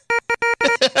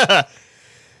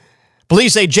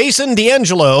 Police say Jason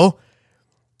D'Angelo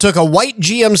took a white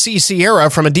GMC Sierra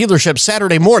from a dealership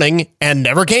Saturday morning and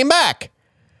never came back.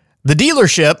 The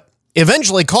dealership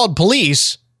eventually called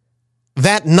police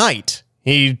that night.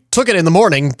 He took it in the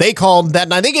morning. They called that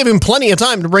night. They gave him plenty of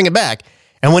time to bring it back.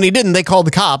 And when he didn't, they called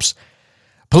the cops.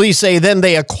 Police say then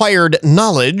they acquired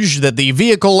knowledge that the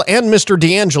vehicle and Mr.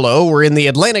 D'Angelo were in the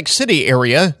Atlantic City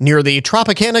area near the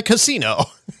Tropicana Casino.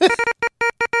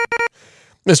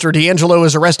 Mr. D'Angelo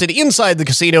is arrested inside the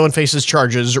casino and faces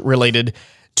charges related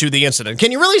to the incident.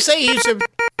 Can you really say he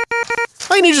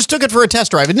just took it for a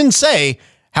test drive? It didn't say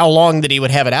how long that he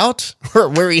would have it out or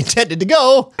where he intended to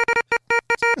go.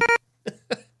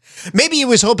 Maybe he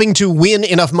was hoping to win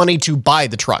enough money to buy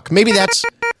the truck. Maybe that's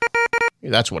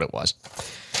what it was.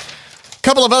 A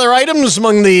couple of other items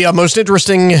among the most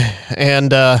interesting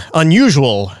and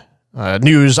unusual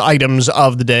news items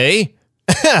of the day.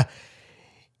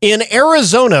 In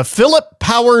Arizona, Philip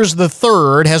Powers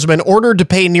III has been ordered to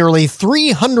pay nearly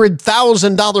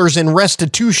 $300,000 in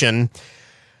restitution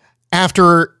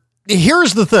after,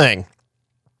 here's the thing,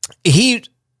 he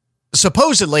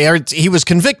was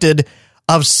convicted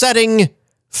of setting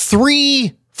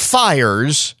 3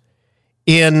 fires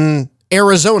in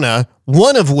Arizona,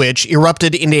 one of which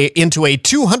erupted into a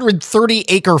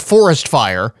 230-acre forest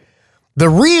fire. The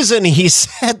reason he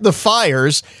set the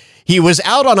fires, he was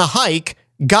out on a hike,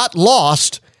 got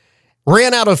lost,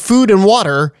 ran out of food and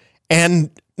water,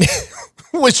 and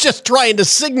was just trying to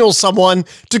signal someone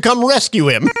to come rescue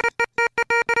him.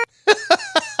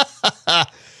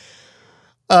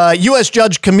 U.S.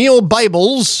 Judge Camille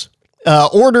Bibles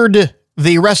ordered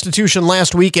the restitution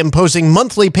last week, imposing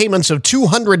monthly payments of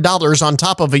 $200 on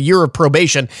top of a year of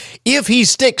probation. If he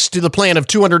sticks to the plan of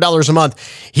 $200 a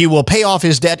month, he will pay off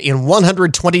his debt in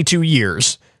 122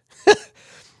 years.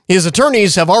 His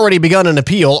attorneys have already begun an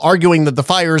appeal, arguing that the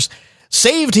fires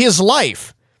saved his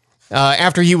life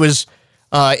after he was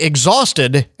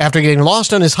exhausted after getting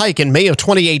lost on his hike in May of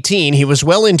 2018. He was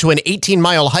well into an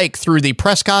 18-mile hike through the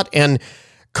Prescott and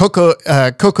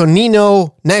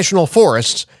Coconino National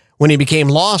Forests when he became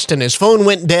lost and his phone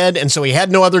went dead, and so he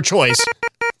had no other choice.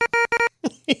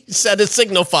 He set a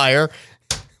signal fire,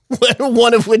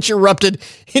 one of which erupted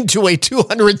into a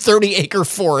 230-acre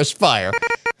forest fire.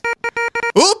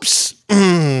 Oops.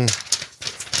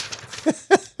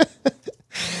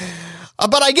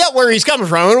 But I get where he's coming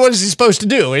from. What is he supposed to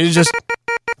do? He's just,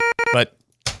 but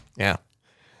yeah,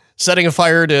 setting a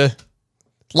fire to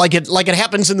like it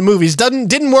happens in the movies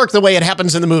didn't work the way it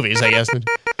happens in the movies, I guess.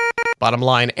 Bottom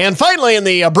line. And finally, in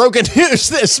the broken news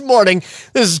this morning,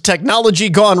 this is technology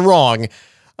gone wrong.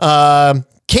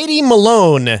 Katie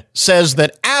Malone says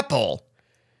that Apple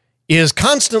is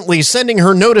constantly sending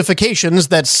her notifications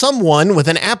that someone with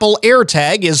an Apple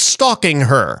AirTag is stalking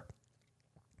her.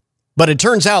 But it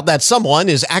turns out that someone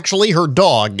is actually her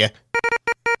dog.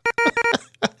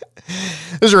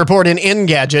 There's a report in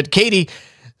Engadget. Katie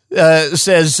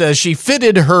says she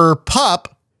fitted her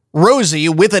pup, Rosie,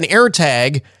 with an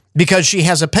AirTag because she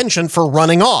has a penchant for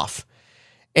running off.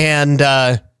 And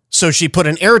so she put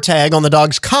an AirTag on the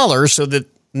dog's collar so that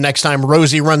next time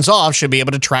Rosie runs off, she'll be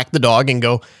able to track the dog and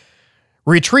go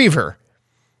retrieve her.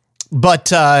 But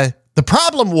the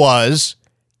problem was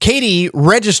Katie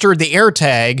registered the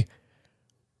AirTag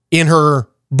in her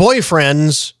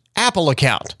boyfriend's Apple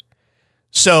account.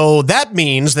 So that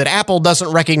means that Apple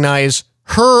doesn't recognize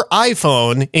her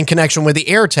iPhone in connection with the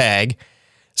AirTag,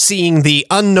 seeing the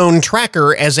unknown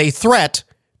tracker as a threat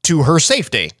to her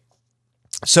safety.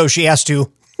 So she has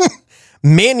to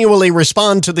manually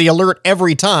respond to the alert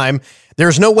every time.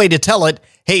 There's no way to tell it,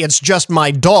 hey, it's just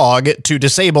my dog, to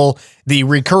disable the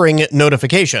recurring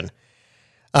notification.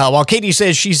 While Katie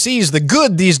says she sees the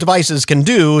good these devices can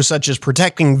do, such as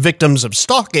protecting victims of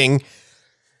stalking,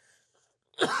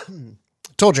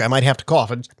 told you I might have to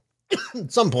cough at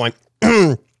some point.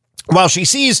 While she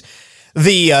sees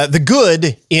the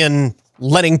good in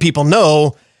letting people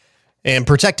know and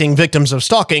protecting victims of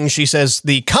stalking, she says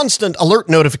the constant alert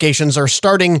notifications are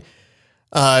starting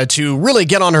to really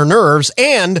get on her nerves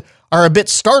and are a bit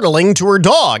startling to her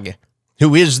dog,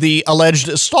 who is the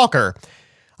alleged stalker.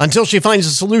 Until she finds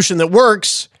a solution that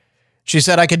works, she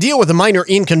said, I could deal with a minor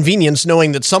inconvenience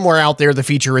knowing that somewhere out there the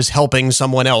feature is helping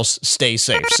someone else stay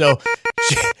safe. So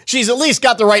she's at least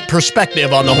got the right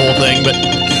perspective on the whole thing, but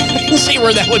see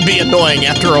where that would be annoying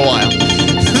after a while.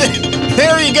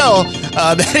 There you go.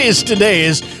 That is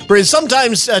today's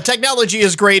Sometimes technology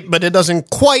is great, but it doesn't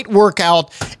quite work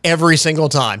out every single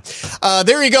time.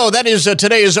 There you go. That is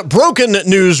today's Broken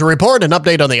News Report, an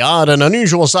update on the odd and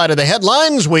unusual side of the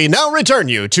headlines. We now return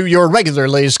you to your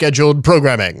regularly scheduled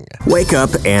programming. Wake up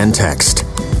and text.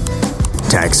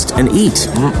 Text and eat.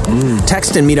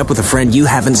 Text and meet up with a friend you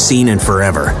haven't seen in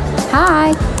forever.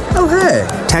 Hi. Oh, hey.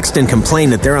 Text and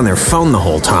complain that they're on their phone the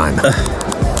whole time.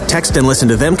 Text and listen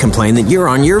to them complain that you're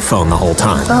on your phone the whole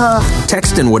time.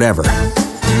 Text and whatever.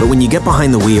 But when you get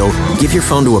behind the wheel, give your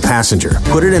phone to a passenger.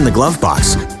 Put it in the glove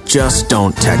box. Just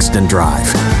don't text and drive.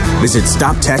 Visit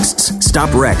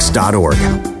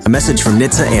StopTextsStopWrecks.org. A message from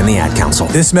NHTSA and the Ad Council.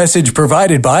 This message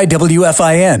provided by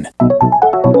WFIN.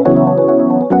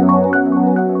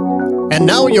 And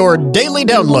now your daily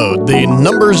download, the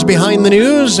numbers behind the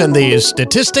news and the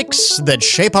statistics that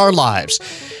shape our lives.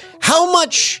 How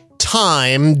much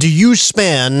time do you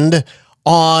spend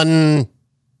on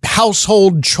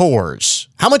household chores?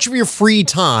 How much of your free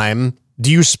time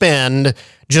do you spend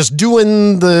just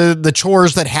doing the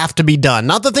chores that have to be done?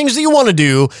 Not the things that you want to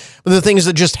do, but the things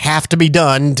that just have to be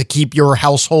done to keep your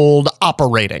household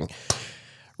operating.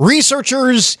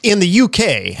 Researchers in the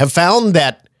UK have found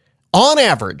that, on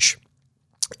average,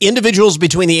 individuals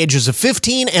between the ages of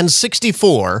 15 and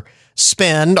 64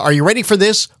 spend, are you ready for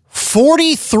this,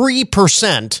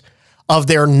 43% of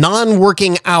their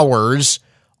non-working hours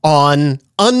on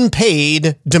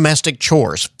unpaid domestic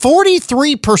chores.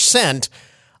 43%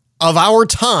 of our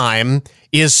time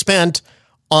is spent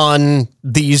on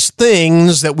these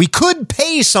things that we could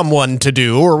pay someone to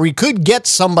do or we could get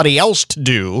somebody else to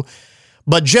do,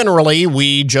 but generally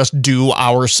we just do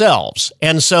ourselves.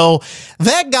 And so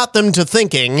that got them to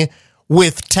thinking,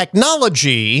 with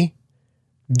technology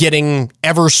getting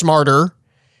ever smarter,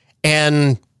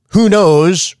 and who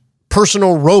knows,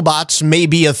 personal robots may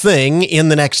be a thing in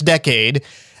the next decade,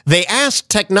 they asked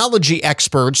technology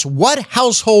experts what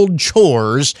household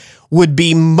chores would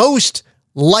be most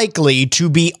likely to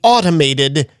be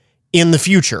automated in the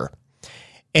future.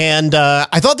 And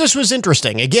I thought this was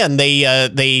interesting. Again,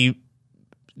 this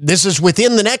is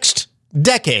within the next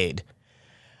decade.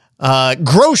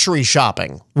 Grocery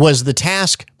shopping was the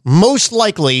task most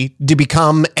likely to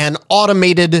become an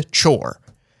automated chore.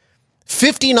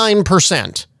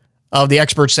 59% of the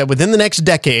experts said within the next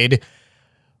decade,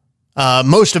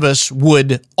 most of us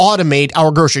would automate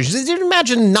our groceries.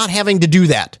 Imagine not having to do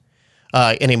that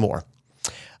anymore.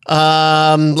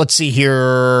 Let's see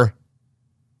here.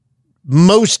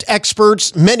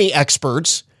 Many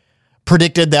experts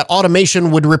predicted that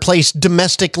automation would replace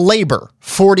domestic labor,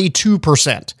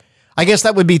 42%. I guess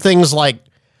that would be things like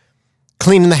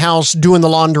cleaning the house, doing the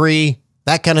laundry,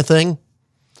 that kind of thing.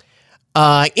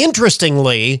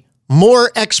 Interestingly,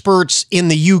 more experts in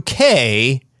the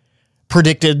UK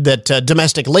predicted that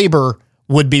domestic labor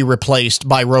would be replaced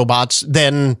by robots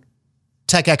than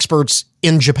tech experts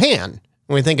in Japan.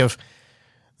 When we think of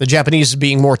the Japanese as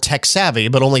being more tech savvy,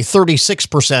 but only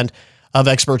 36% of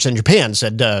experts in Japan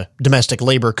said domestic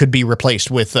labor could be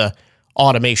replaced with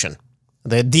automation.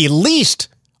 The least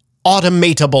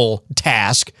automatable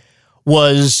task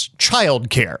was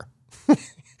childcare.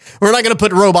 We're not going to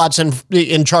put robots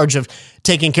in charge of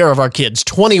taking care of our kids.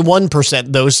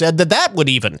 21%, though, said that would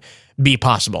even be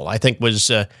possible. I think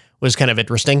was kind of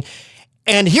interesting.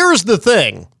 And here's the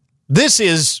thing. This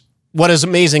is what is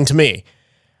amazing to me.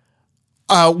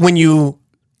 When you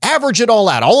average it all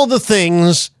out, all of the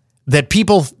things that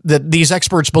these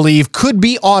experts believe could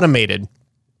be automated,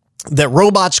 that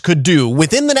robots could do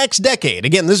within the next decade,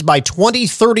 again, this is by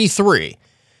 2033,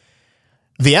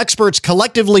 the experts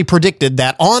collectively predicted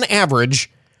that on average,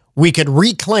 we could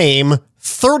reclaim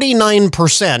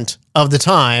 39% of the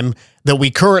time that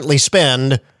we currently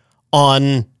spend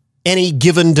on any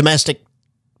given domestic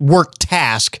work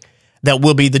task that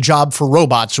will be the job for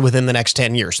robots within the next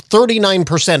 10 years.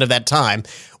 39% of that time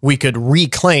we could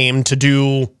reclaim to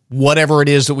do whatever it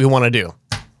is that we want to do.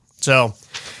 So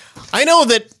I know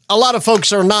that a lot of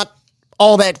folks are not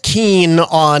all that keen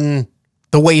on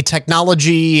the way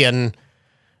technology and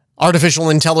artificial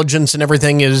intelligence and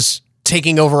everything is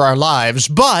taking over our lives.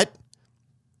 But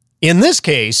in this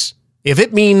case, if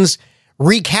it means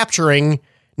recapturing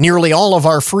nearly all of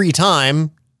our free time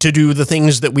to do the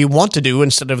things that we want to do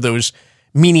instead of those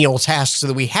menial tasks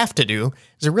that we have to do,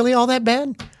 is it really all that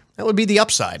bad? That would be the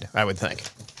upside, I would think.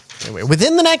 Anyway,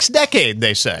 within the next decade,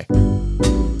 they say.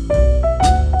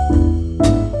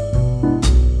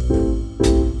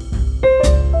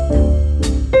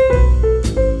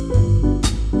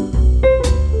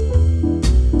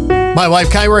 My wife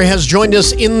Kyra has joined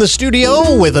us in the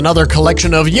studio with another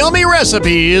collection of yummy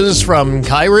recipes from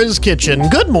Kyra's Kitchen.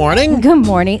 Good morning. Good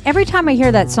morning. Every time I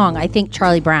hear that song, I think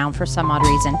Charlie Brown for some odd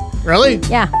reason. Really?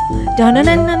 Yeah.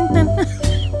 Dun-dun-dun-dun-dun.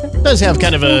 It does have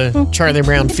kind of a Charlie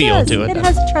Brown feel to it. It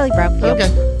has a Charlie Brown feel. Okay.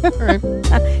 All right.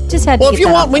 Just had to Well, get if you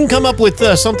that want, off. we can come up with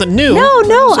something new.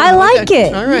 No, I like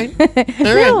it. All right.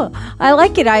 No, I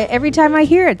like it. Every time I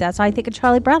hear it, that's how I think of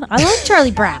Charlie Brown. I like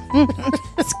Charlie Brown.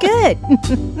 It's good.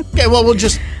 Okay, well, we'll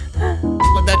just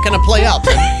let that kind of play out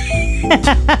then.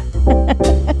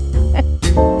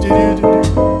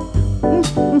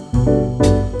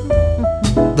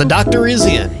 The doctor is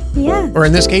in. Yeah. Or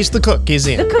in this case, the cook is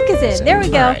in. The cook is in. There we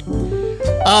go.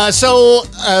 So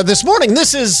this morning,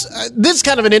 this is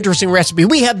kind of an interesting recipe.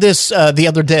 We had this the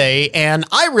other day, and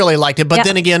I really liked it. But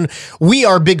then again, we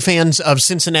are big fans of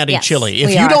Cincinnati chili. If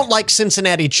you don't like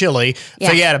Cincinnati chili,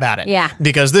 forget about it. Yeah.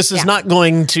 Because this is not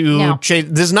going to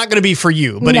this is not going to be for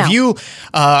you. But if you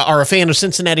are a fan of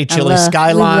Cincinnati chili,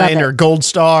 Skyline or Gold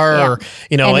Star or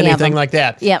anything like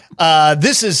that,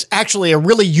 this is actually a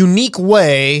really unique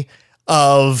way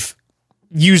of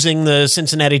using the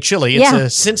Cincinnati chili. It's a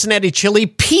Cincinnati chili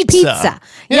pizza.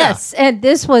 Yes, and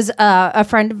this was a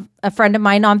friend of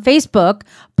mine on Facebook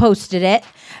posted it,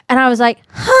 and I was like,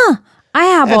 I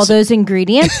have all those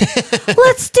ingredients.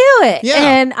 Let's do it. Yeah.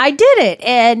 And I did it,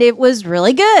 and it was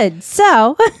really good.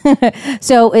 So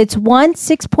it's one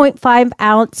 6.5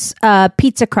 ounce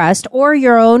pizza crust or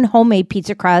your own homemade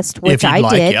pizza crust, which I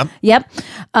did. Yep.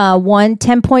 One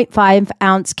 10.5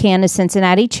 ounce can of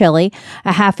Cincinnati chili,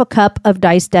 a half a cup of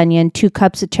diced onion, 2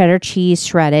 cups of cheddar cheese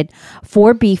shredded,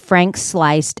 4 beef franks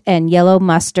sliced, and yellow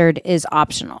mustard is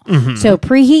optional. Mhm. So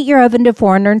preheat your oven to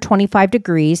 425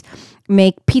 degrees.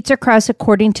 Make pizza crust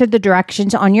according to the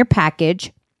directions on your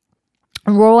package.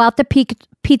 Roll out the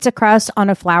pizza crust on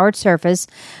a floured surface,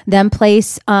 then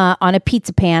place on a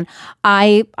pizza pan.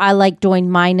 I like doing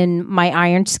mine in my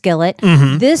iron skillet.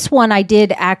 Mhm. This one I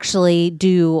did actually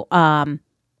do. I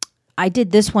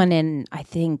did this one in. I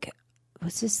think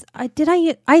was this. I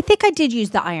think I did use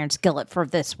the iron skillet for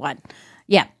this one.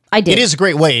 Yeah, I did. It is a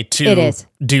great way to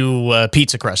do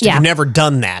pizza crust. If Yeah. you've never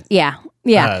done that. Yeah.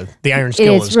 The iron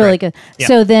skillet is really great. good. Yeah.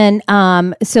 So then,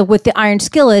 so with the iron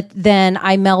skillet, then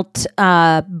I melt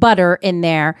butter in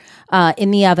there in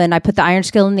the oven. I put the iron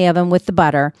skillet in the oven with the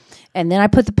butter, and then I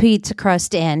put the pizza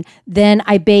crust in. Then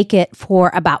I bake it for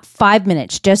about 5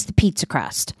 minutes, just the pizza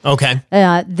crust. Okay.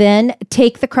 Then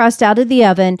take the crust out of the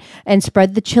oven and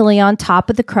spread the chili on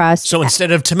top of the crust. So instead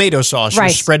of tomato sauce, you're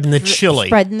Right. spreading the chili.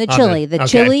 Spreading the chili. The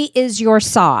chili is your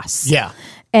sauce. Yeah.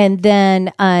 And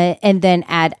then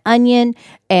add onion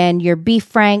and your beef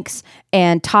franks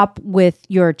and top with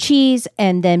your cheese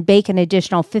and then bake an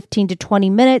additional 15 to 20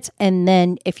 minutes. And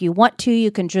then if you want to,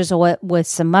 you can drizzle it with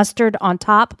some mustard on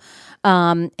top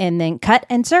and then cut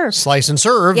and serve. Slice and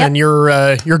serve, Yep. and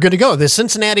you're good to go. The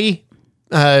Cincinnati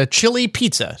chili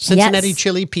pizza. Cincinnati Yes.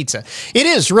 chili pizza. It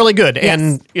is really good,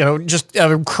 Yes. and just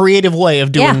a creative way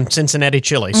of doing Cincinnati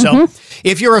chili. So Mhm.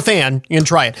 if you're a fan, you can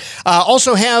try it.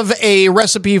 Also have a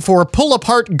recipe for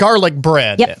pull-apart garlic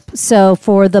bread. Yep. So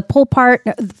for the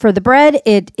for the bread,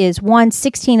 it is 1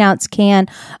 16-ounce can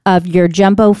of your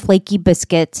jumbo flaky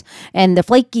biscuits. And the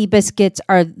flaky biscuits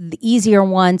are the easier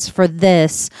ones for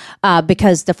this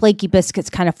because the flaky biscuits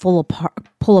kind of pull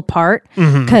apart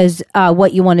Mhm. because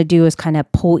what you want to do is kind of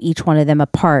pull each one of them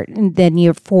apart. And then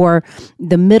for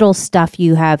the middle stuff,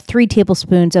 you have 3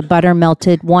 tablespoons of butter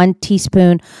melted, 1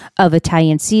 teaspoon of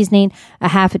Italian seasoning, a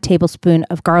half a tablespoon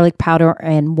of garlic powder,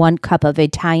 and 1 cup of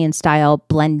Italian-style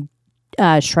blend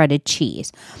shredded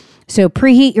cheese. So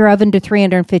preheat your oven to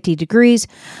 350 degrees.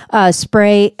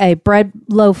 Spray a bread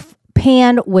loaf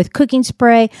pan with cooking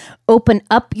spray. Open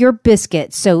up your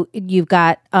biscuits. So you've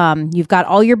got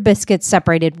all your biscuits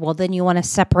separated. Well, then you want to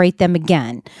separate them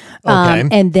again,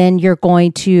 and then you're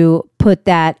going to put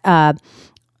that.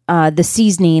 The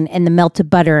seasoning and the melted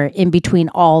butter in between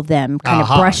all of them. Kind of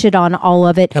brush it on all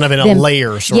of it. Kind of in a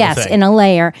layer sort of Yes, thing. in a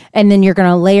layer. And then you're going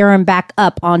to layer them back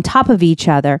up on top of each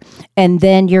other. And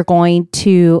then you're going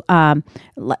to, and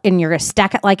you're going to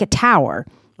stack it like a tower.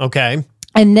 Okay.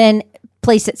 And then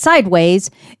place it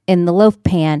sideways in the loaf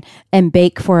pan and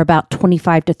bake for about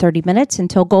 25 to 30 minutes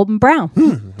until golden brown.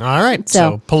 All right.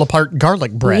 So pull apart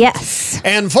garlic bread. Yes.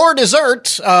 And for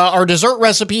dessert, our dessert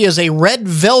recipe is a red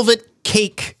velvet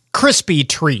cake crispy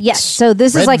treat. Yes. So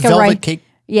this Red is like a velvet rice cake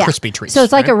Yeah. crispy treats. So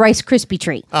it's like right? a Rice Krispie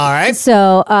treat. All right.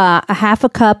 So a half a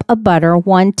cup of butter,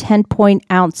 1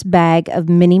 10-ounce bag of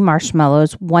mini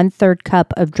marshmallows, 1/3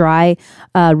 cup of dry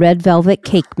red velvet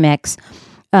cake mix,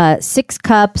 6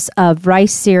 cups of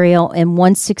rice cereal, and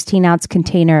 1 16-ounce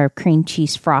container of cream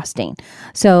cheese frosting.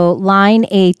 So line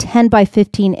a 10 by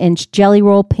 15-inch jelly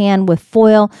roll pan with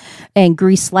foil and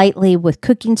grease lightly with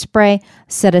cooking spray.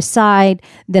 Set aside.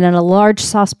 Then in a large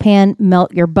saucepan,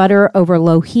 melt your butter over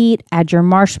low heat. Add your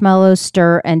marshmallows.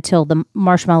 Stir until the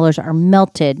marshmallows are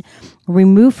melted.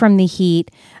 Remove from the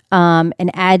heat. And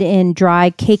add in dry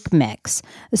cake mix.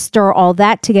 Stir all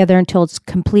that together until it's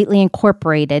completely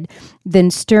incorporated. Then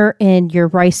stir in your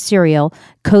rice cereal.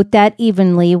 Coat that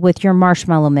evenly with your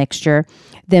marshmallow mixture.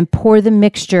 Then pour the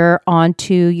mixture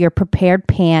onto your prepared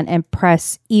pan and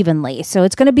press evenly. So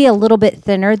it's going to be a little bit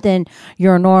thinner than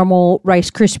your normal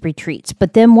Rice Krispie treats.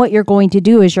 But then what you're going to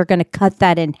do is you're going to cut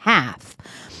that in half.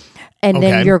 And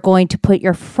then you're going to put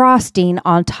your frosting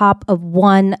on top of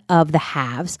one of the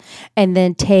halves, and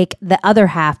then take the other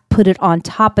half, put it on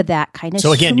top of that, kind of.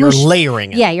 So again, you're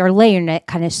layering it. Yeah, you're layering it,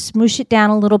 kind of smoosh it down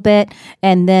a little bit,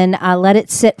 and then let it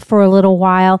sit for a little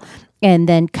while, and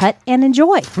then cut and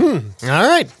enjoy. All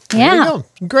right. Yeah. There you go.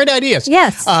 Great ideas.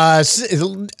 Yes.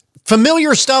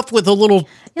 Familiar stuff with a little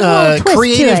twist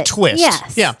creative twist.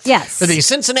 Yes. Yeah. Yes. The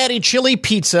Cincinnati chili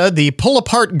pizza, the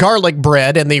pull-apart garlic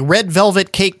bread, and the red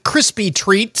velvet cake crispy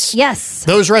treats. Yes.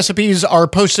 Those recipes are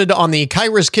posted on the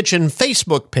Kyra's Kitchen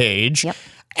Facebook page. Yep.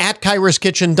 At Kyra's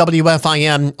Kitchen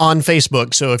WFIN on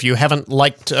Facebook. So if you haven't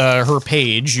liked her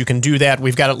page, you can do that.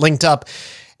 We've got it linked up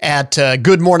at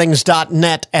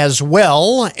goodmornings.net as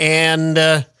well.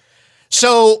 And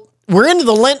so we're into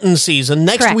the Lenten season.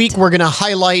 Next week, we're going to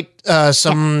highlight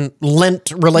some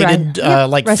Lent-related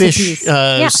like recipes.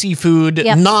 fish, seafood,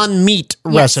 non-meat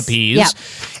recipes. Yep.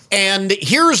 And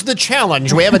here's the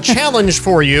challenge. We have a challenge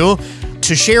for you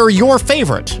to share your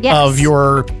favorite of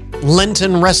your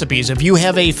Lenten recipes. If you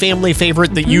have a family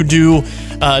favorite that you do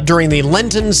during the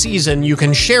Lenten season, you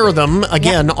can share them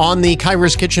again on the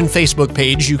Kyra's Kitchen Facebook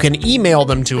page. You can email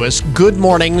them to us,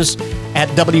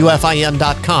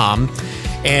 goodmornings@wfin.com,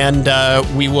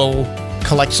 and we will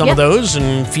collect some of those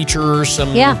and feature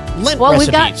some Lent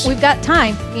recipes. We've got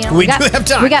time. You know, we do have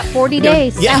time. We got 40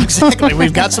 days. Yeah, exactly.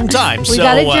 We've got some time. We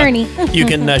got a journey. You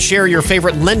can share your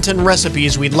favorite Lenten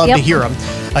recipes. We'd love to hear them.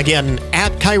 Again,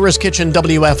 at Kyra's Kitchen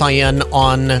WFIN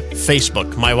on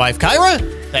Facebook. My wife, Kyra,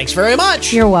 thanks very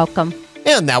much. You're welcome.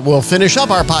 And that will finish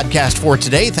up our podcast for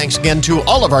today. Thanks again to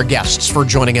all of our guests for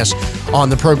joining us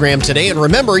on the program today. And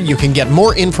remember, you can get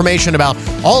more information about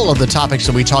all of the topics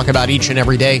that we talk about each and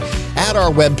every day at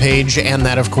our webpage. And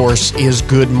that, of course, is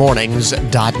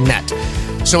goodmornings.net.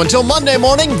 So until Monday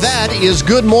morning, that is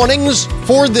Good Mornings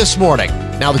for this morning.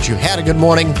 Now that you had a good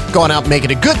morning, go on out and make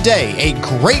it a good day, a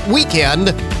great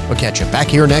weekend. We'll catch you back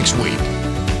here next week.